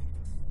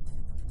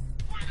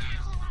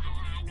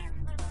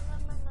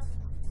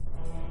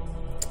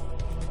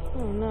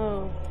 Oh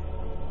no.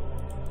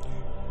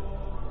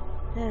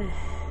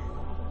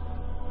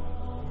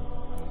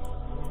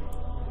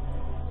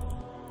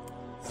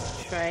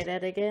 Let's try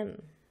that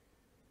again.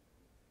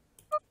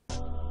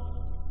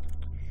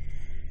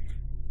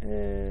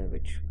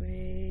 Which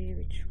way?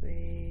 Which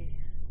way?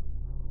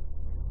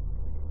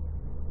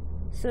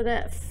 So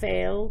that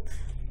failed.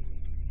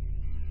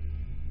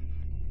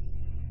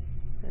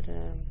 But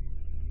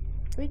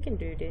we can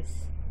do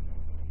this.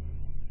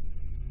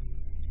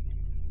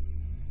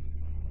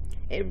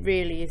 It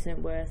really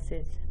isn't worth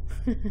it.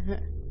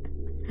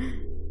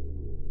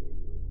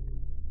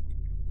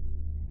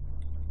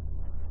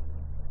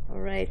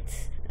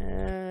 Alright,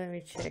 let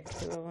me check.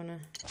 Do I wanna...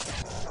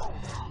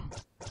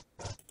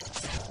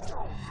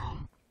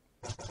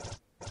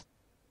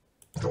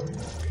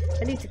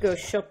 I need to go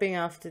shopping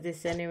after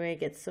this anyway,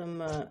 get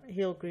some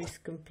heel grease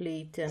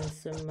complete and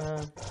some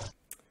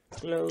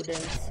glow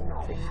dents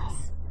and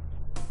things.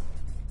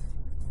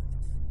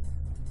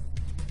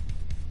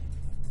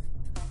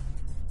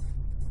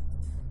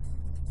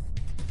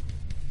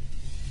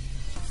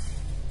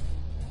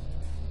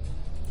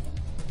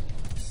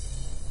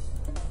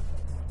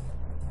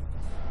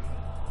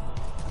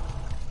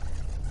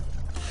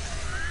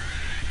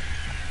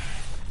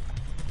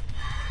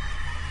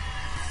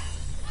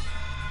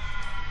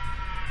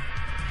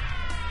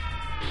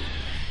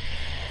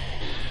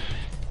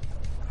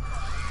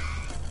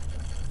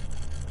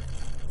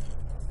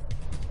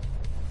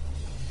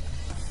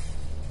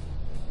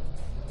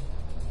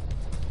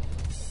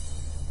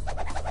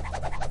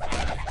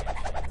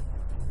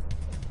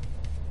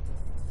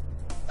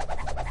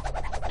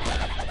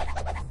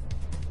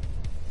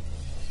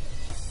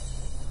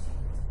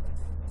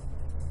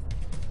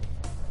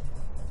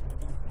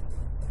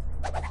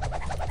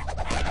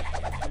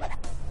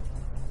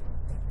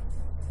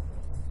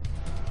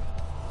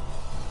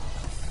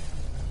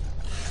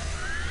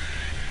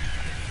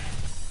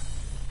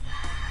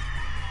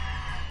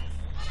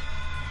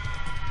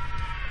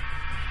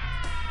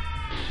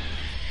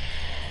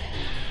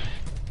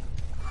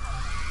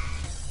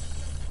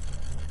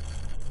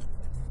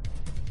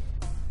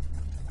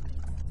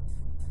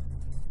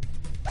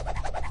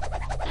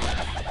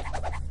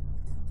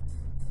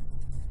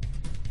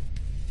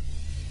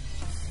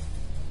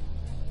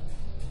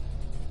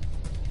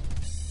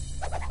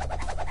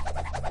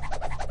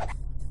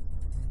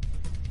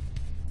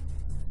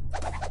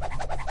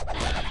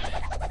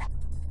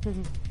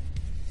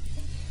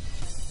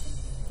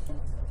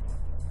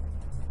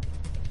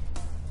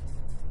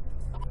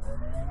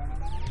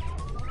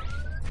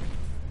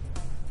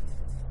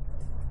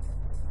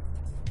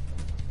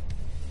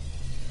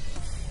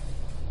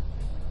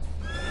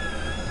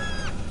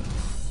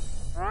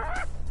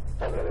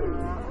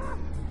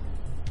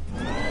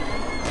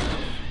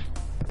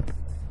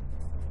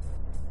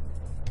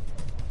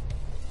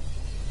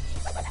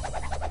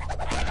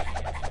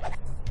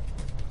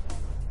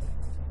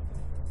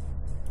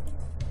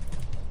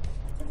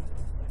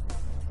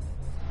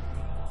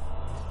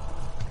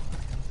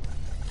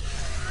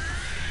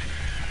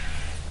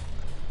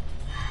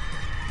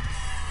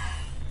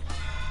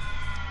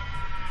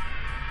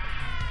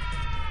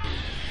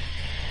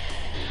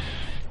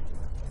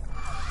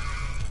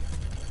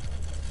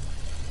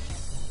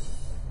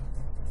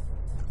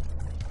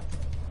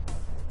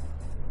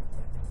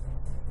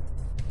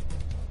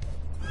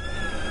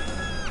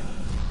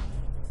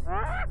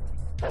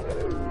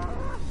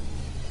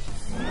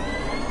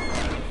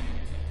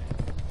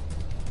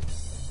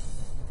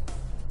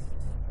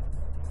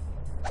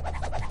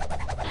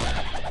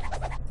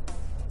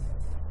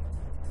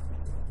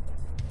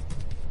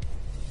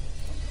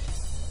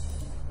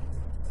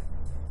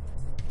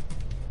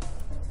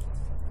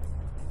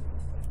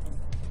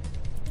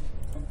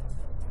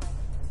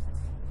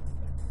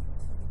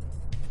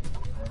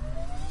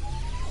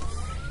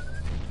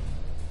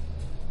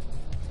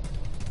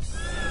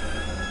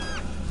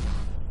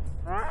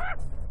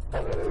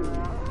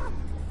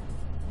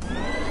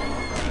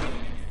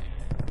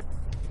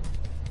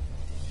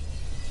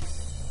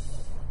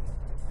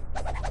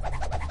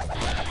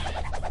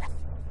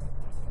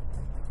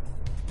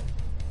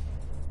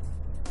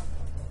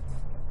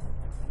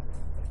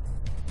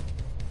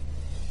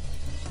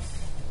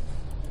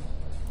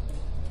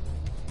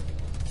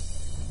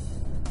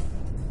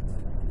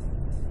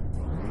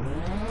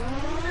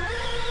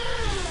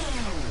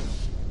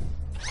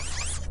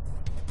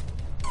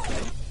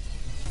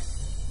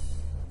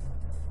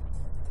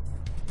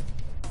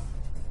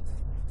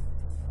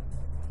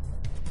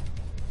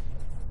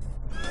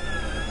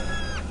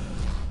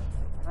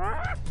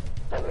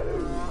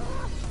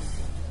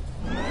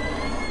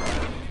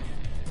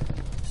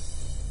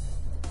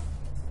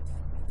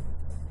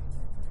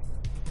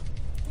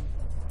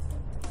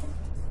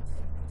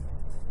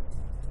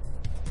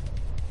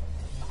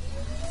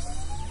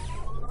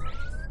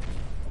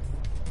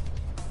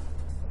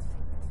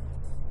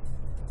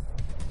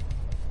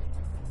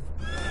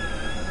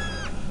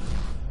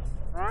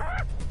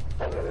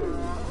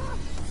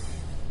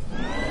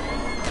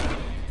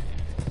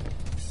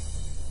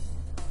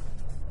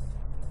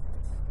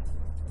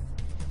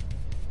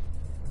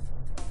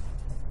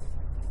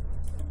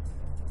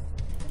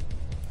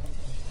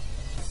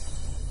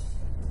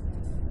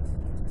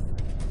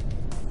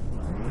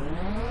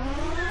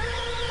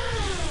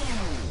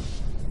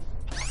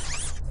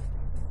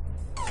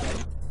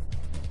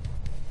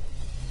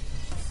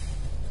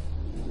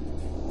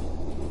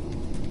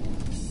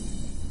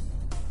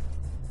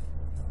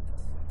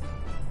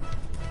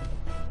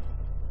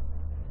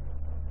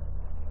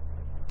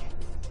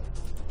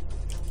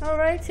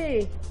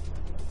 Alrighty.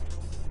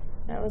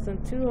 That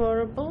wasn't too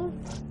horrible.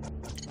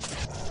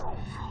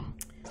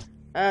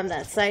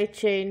 That side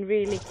chain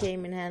really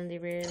came in handy,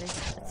 really.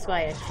 That's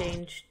why I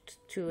changed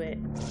to it.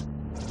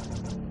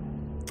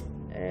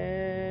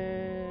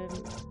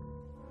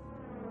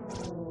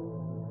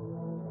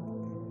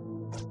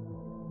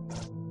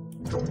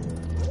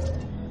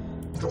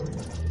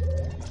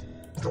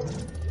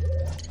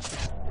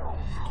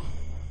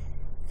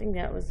 I think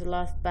that was the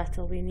last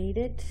battle we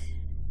needed.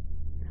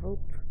 I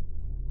hope.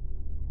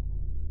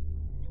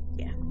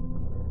 Yeah.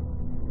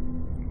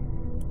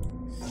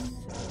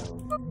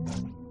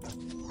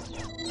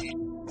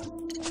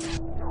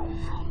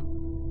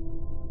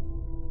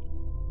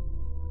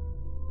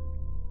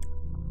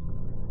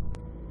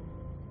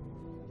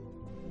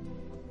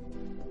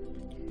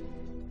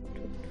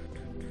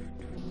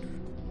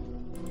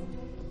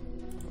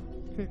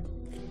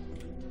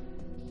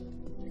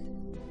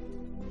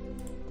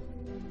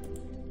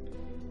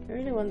 I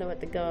really wonder what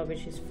the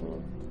garbage is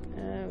for.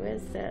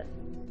 Where's that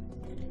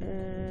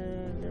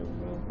little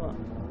robot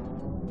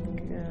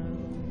go?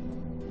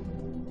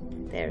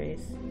 There he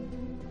is.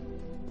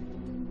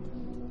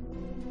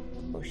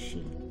 Or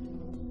she.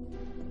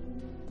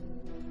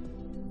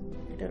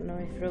 I don't know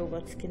if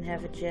robots can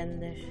have a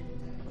gender.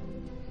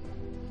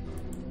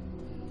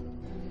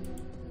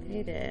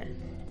 Hey there.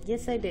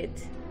 Yes, I did.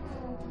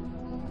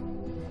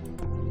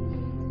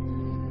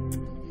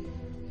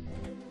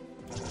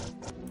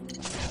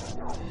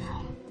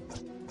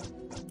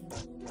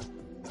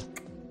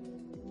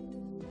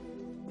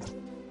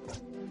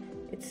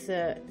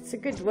 It's a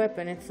good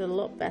weapon. It's a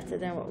lot better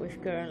than what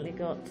we've currently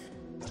got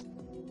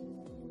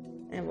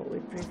and what we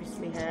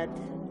previously had.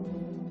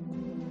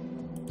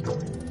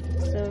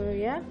 So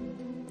yeah,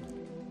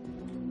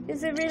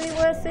 is it really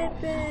worth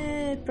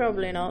it?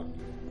 Probably not,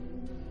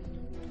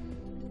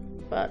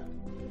 but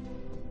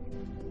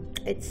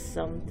it's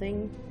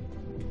something.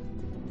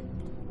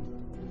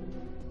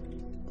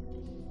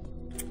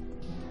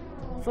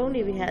 If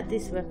only we had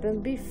this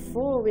weapon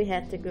before we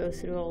had to go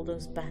through all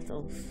those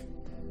battles.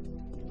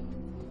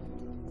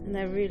 And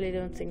I really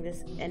don't think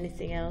there's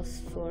anything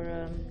else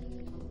for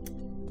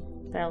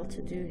Val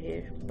to do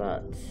here,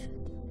 but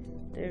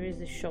there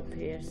is a shop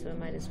here, so I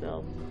might as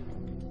well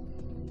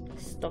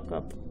stock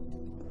up.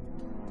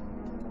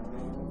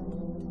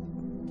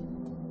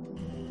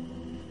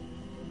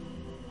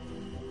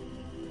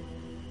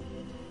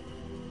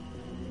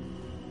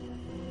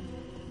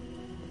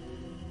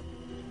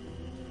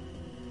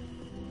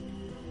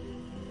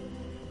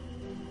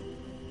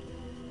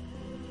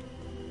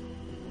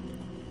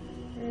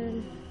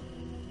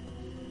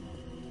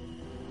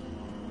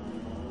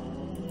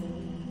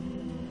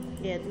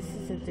 Yeah, this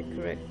isn't the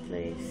correct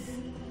place.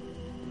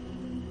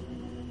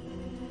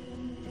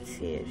 It's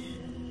here.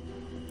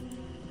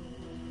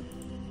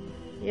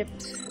 Yep.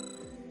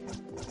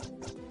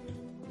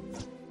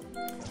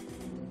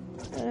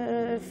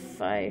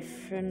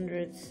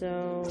 500,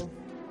 so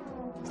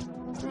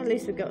well, at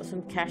least we got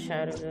some cash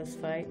out of those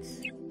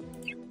fights.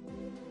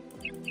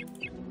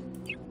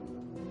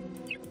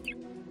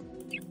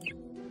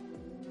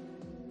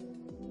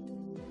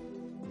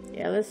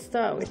 Yeah, let's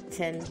start with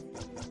 10.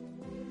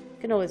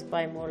 Can always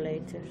buy more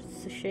later.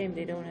 It's a shame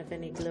they don't have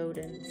any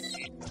Glowdens.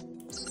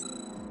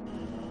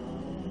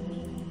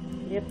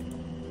 Yep.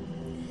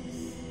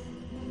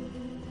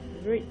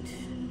 Right.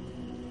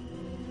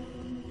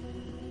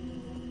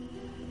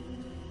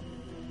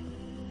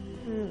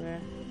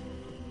 Alright.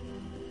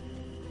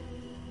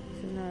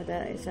 So now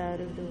that is out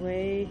of the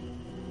way.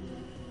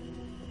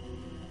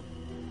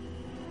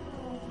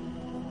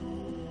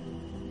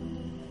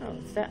 Oh,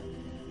 what's that?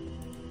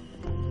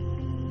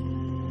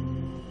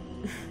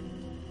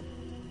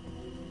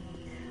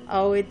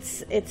 Oh,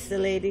 it's the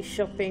lady's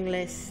shopping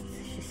list.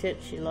 She said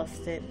she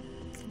lost it.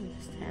 I'll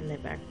just hand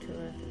it back to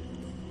her.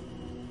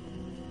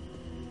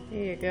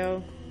 Here you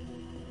go.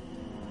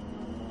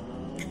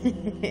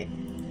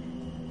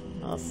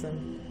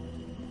 Awesome.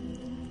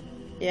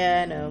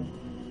 Yeah, I know.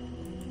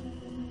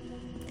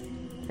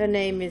 Her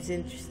name is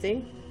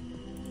interesting.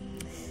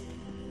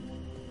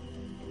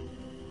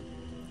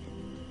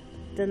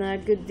 Done a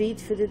good deed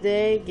for the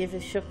day. Give a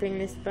shopping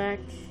list back.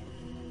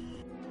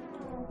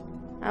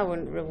 I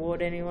wouldn't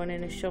reward anyone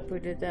in a shop who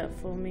did that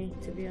for me,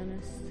 to be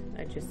honest.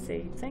 I'd just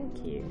say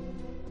thank you.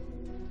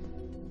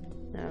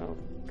 Now,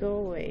 go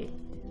away.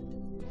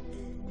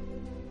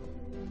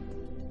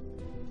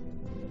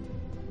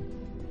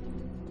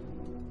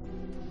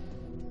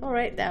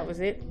 Alright, that was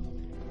it.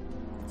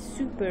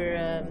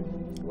 Super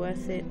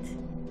worth it.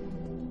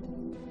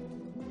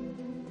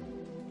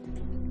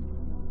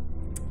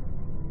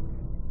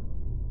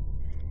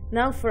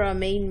 Now for our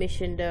main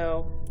mission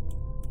though.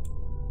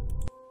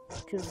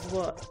 Because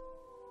what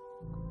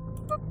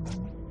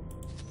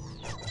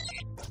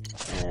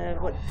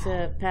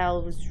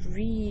Pal was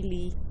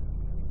really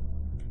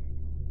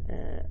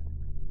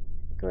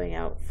going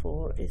out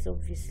for is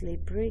obviously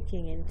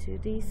breaking into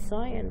the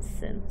science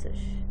center.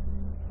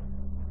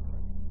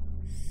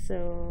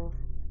 So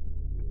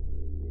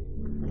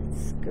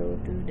let's go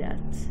do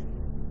that.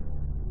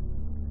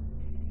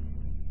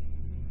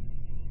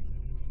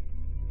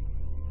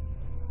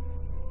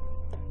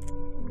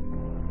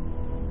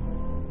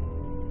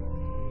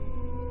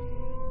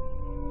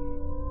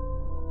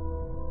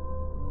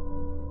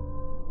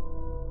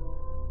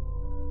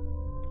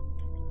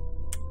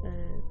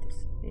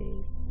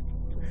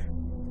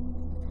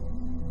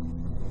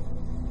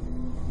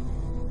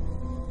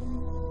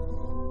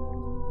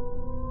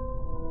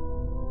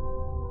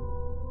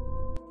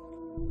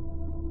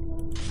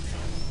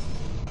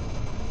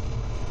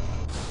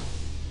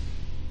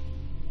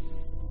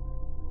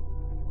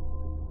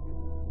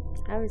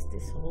 How is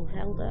this all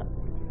held up?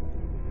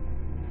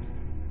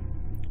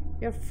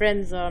 Your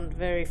friends aren't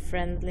very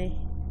friendly.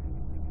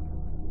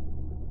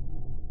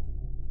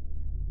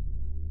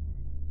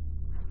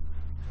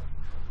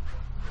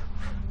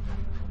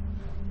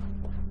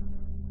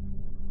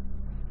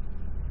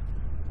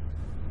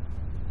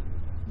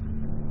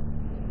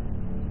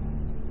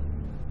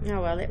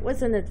 Oh well, it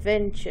was an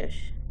adventure.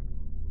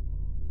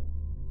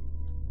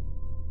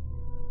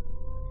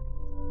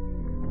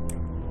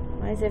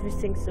 Why is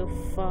everything so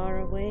far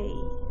away?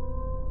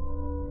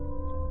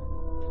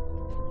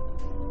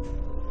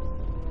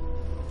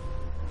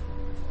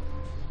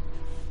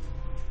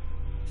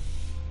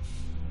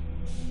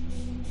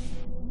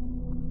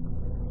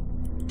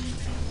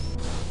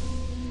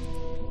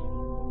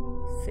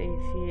 Save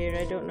here.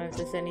 I don't know if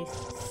there's any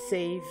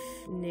save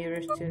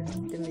nearer to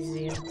the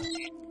museum.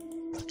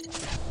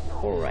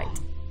 Alright.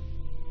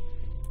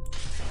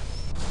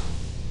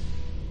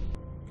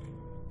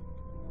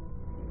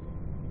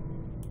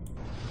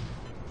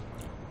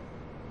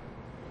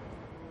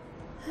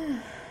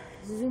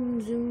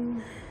 Zoom,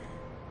 zoom.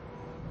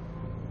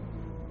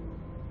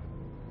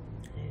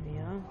 There we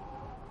are.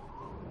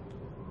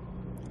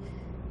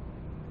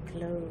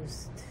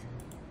 Closed.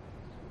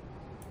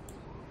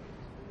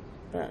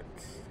 But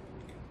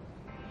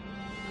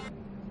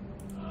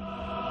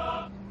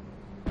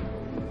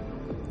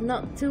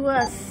not to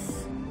us.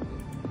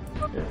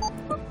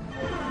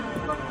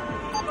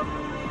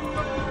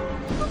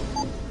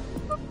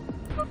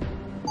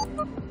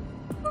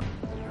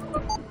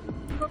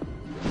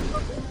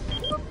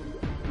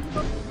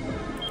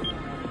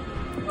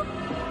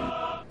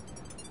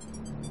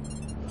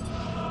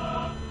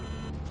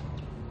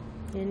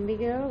 In we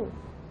go.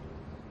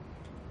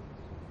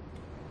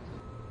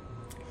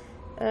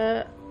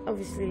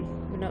 Obviously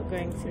we're not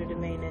going through the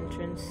main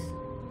entrance.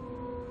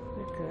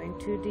 We're going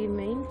to the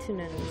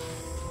maintenance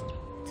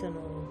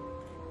tunnel.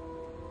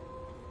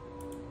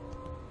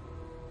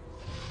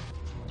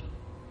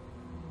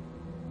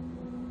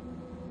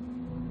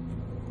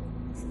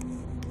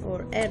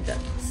 Or air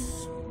ducts.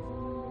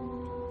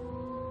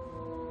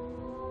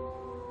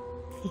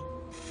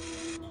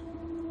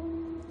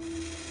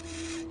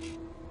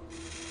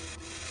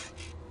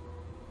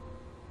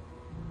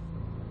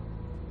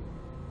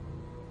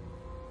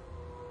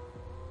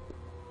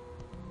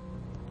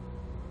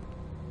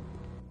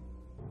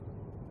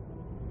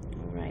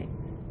 Alright.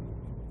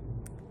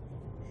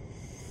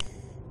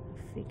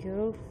 Off we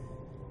go.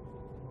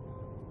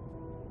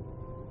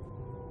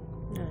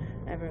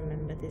 I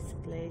remember this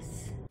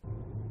place.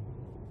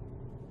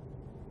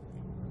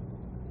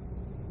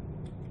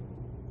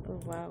 Oh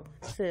wow,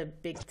 it's a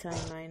big time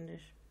miner.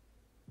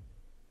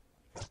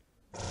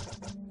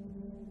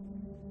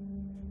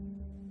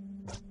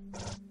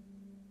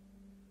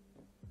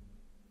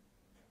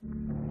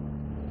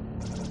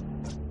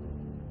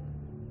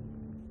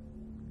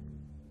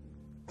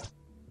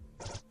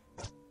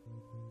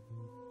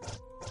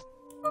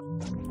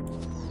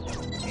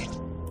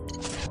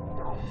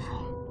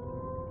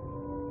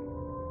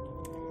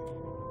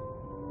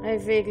 I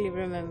vaguely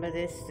remember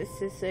this.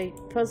 This is a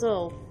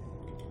puzzle.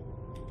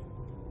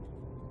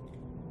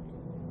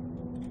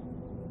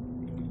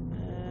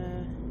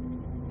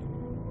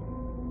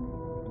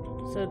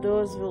 So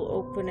doors will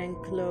open and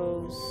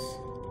close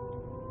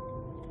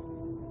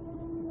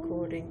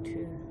according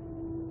to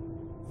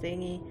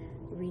thingy.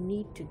 We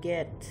need to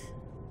get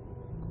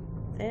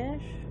there.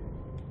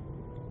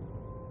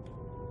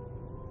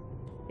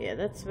 Yeah,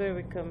 that's where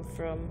we come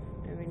from,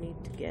 and we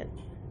need to get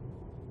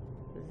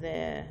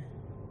there.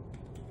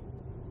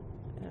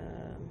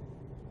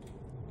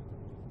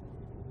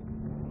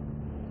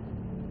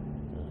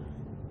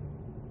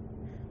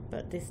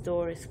 But this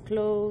door is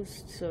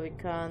closed, so we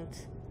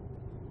can't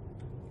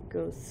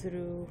go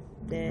through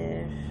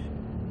there.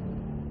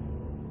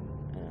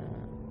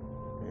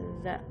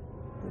 That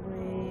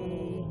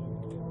way.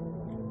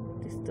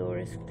 This door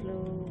is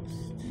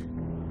closed.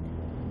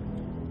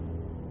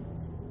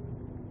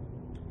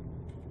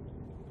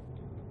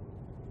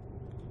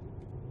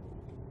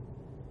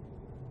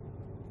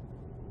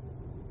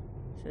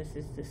 So this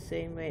is the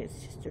same way,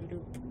 it's just a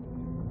loop.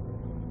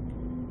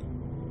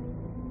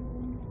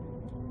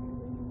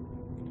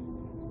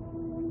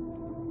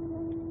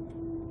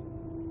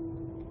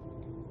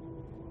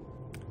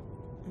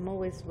 I'm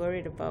always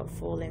worried about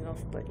falling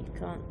off, but you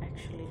can't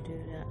actually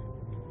do that.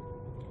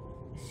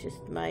 It's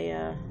just my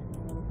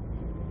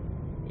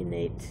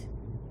innate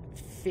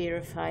fear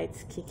of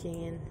heights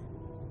kicking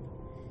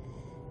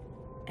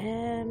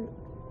in.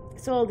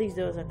 So all these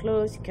doors are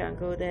closed, you can't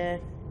go there.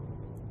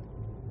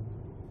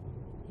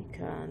 You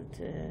can't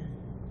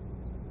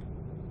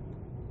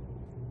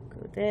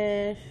go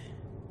there.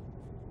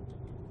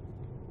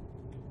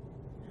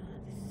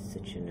 This is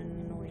such an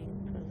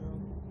annoying puzzle.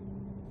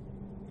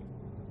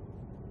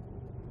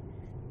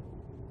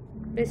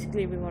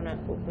 Basically, we want to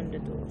open the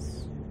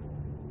doors.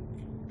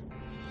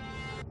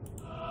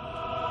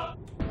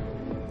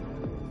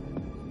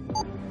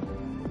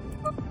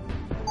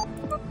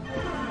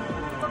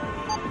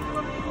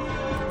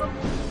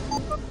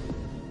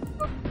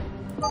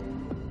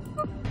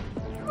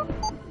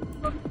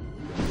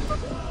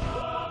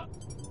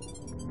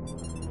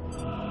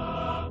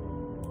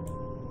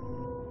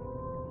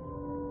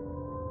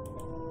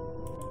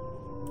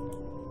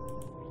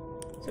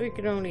 So we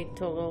can only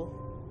toggle.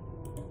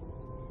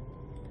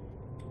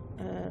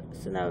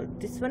 So now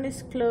this one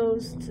is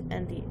closed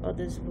and the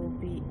others will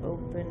be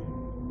open.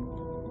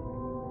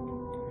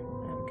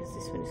 Because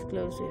this one is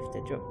closed, we have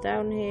to drop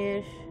down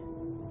here.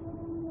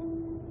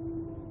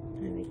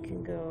 And we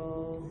can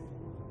go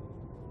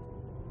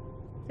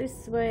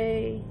this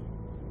way.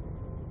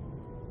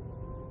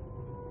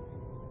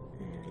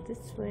 And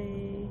this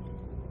way.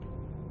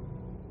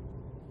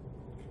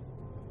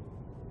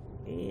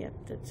 Yep,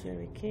 that's where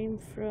we came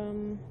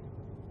from.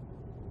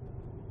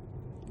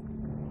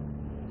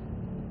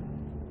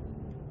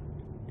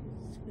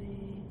 This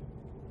way.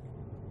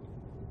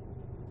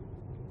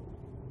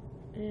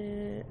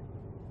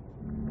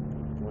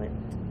 What?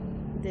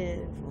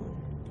 The one.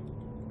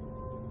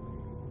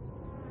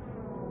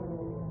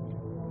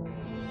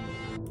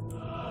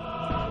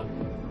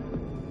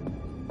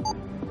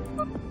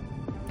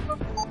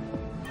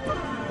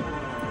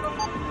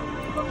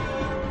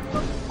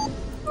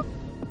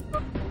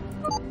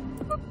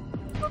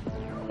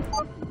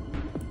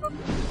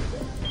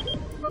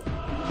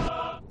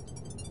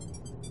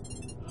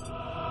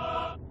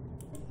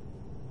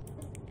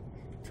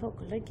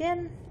 Toggle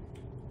again,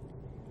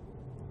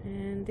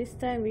 and this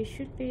time we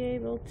should be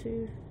able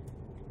to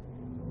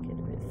get a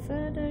bit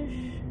further.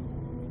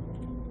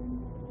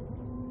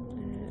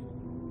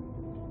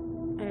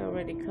 I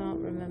already can't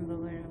remember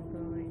where I'm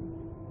going.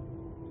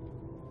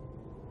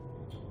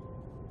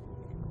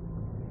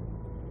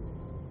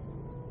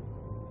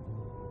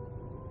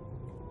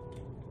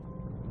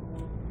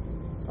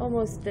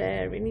 Almost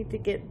there, we need to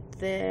get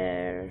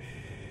there.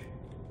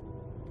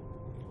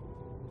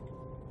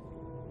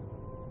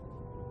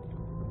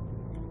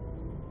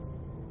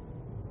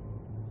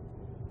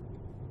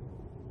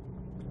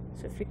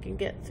 So if we can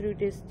get through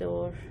this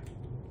door,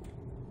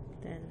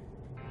 then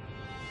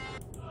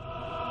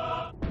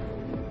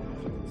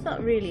it's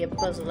not really a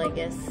puzzle, I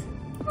guess.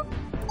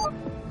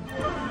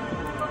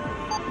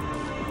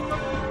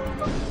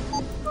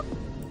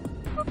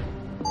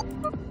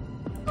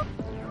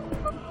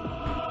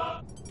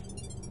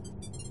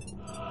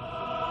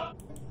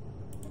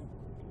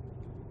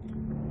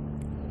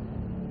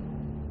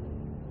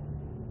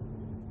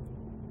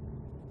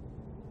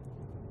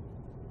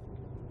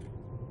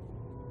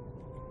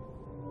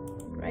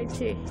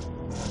 Righty.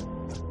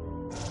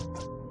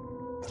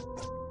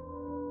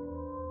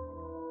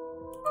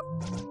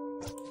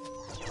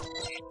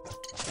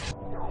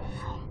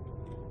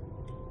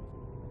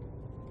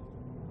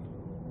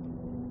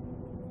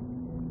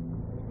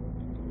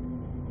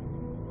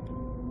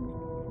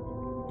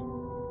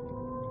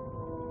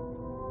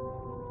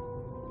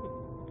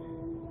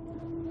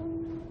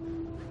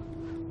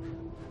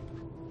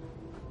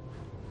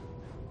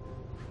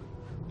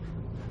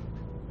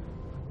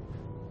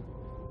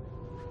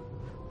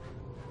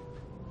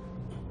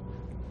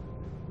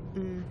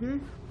 Mm-hmm.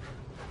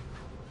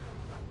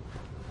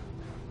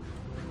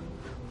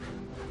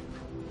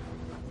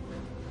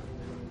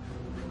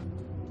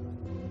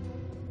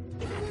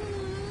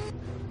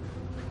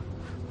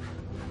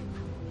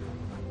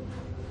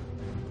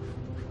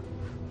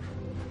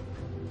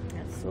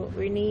 That's what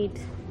we need.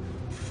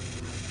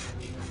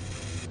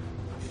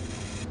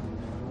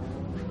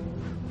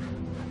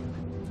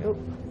 Oh.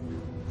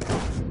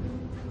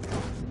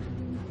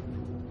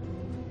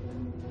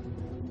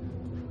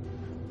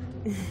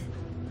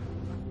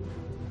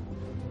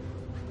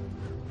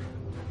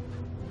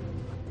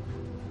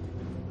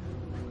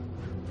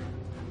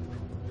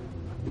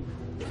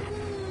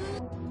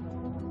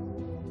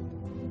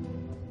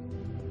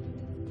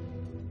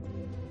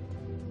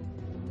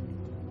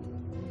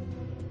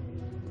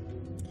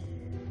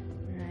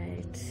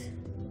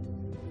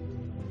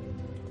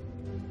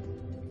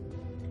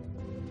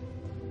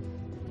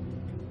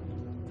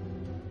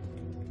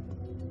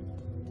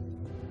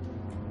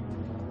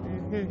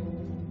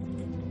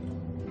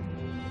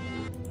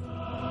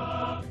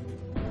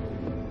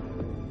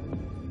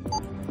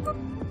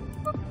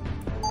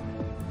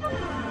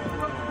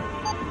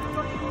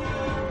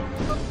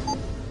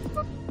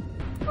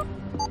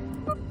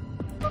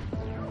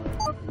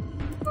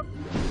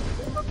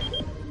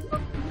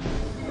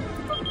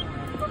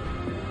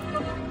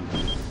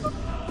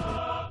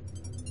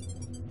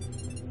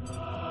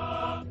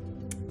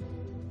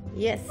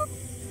 Yes.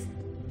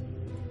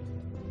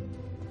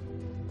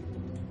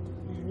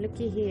 And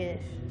looky here.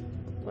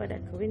 What a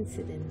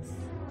coincidence.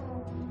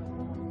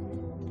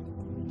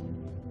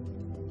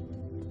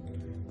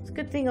 It's a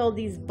good thing all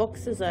these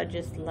boxes are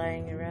just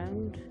lying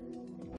around.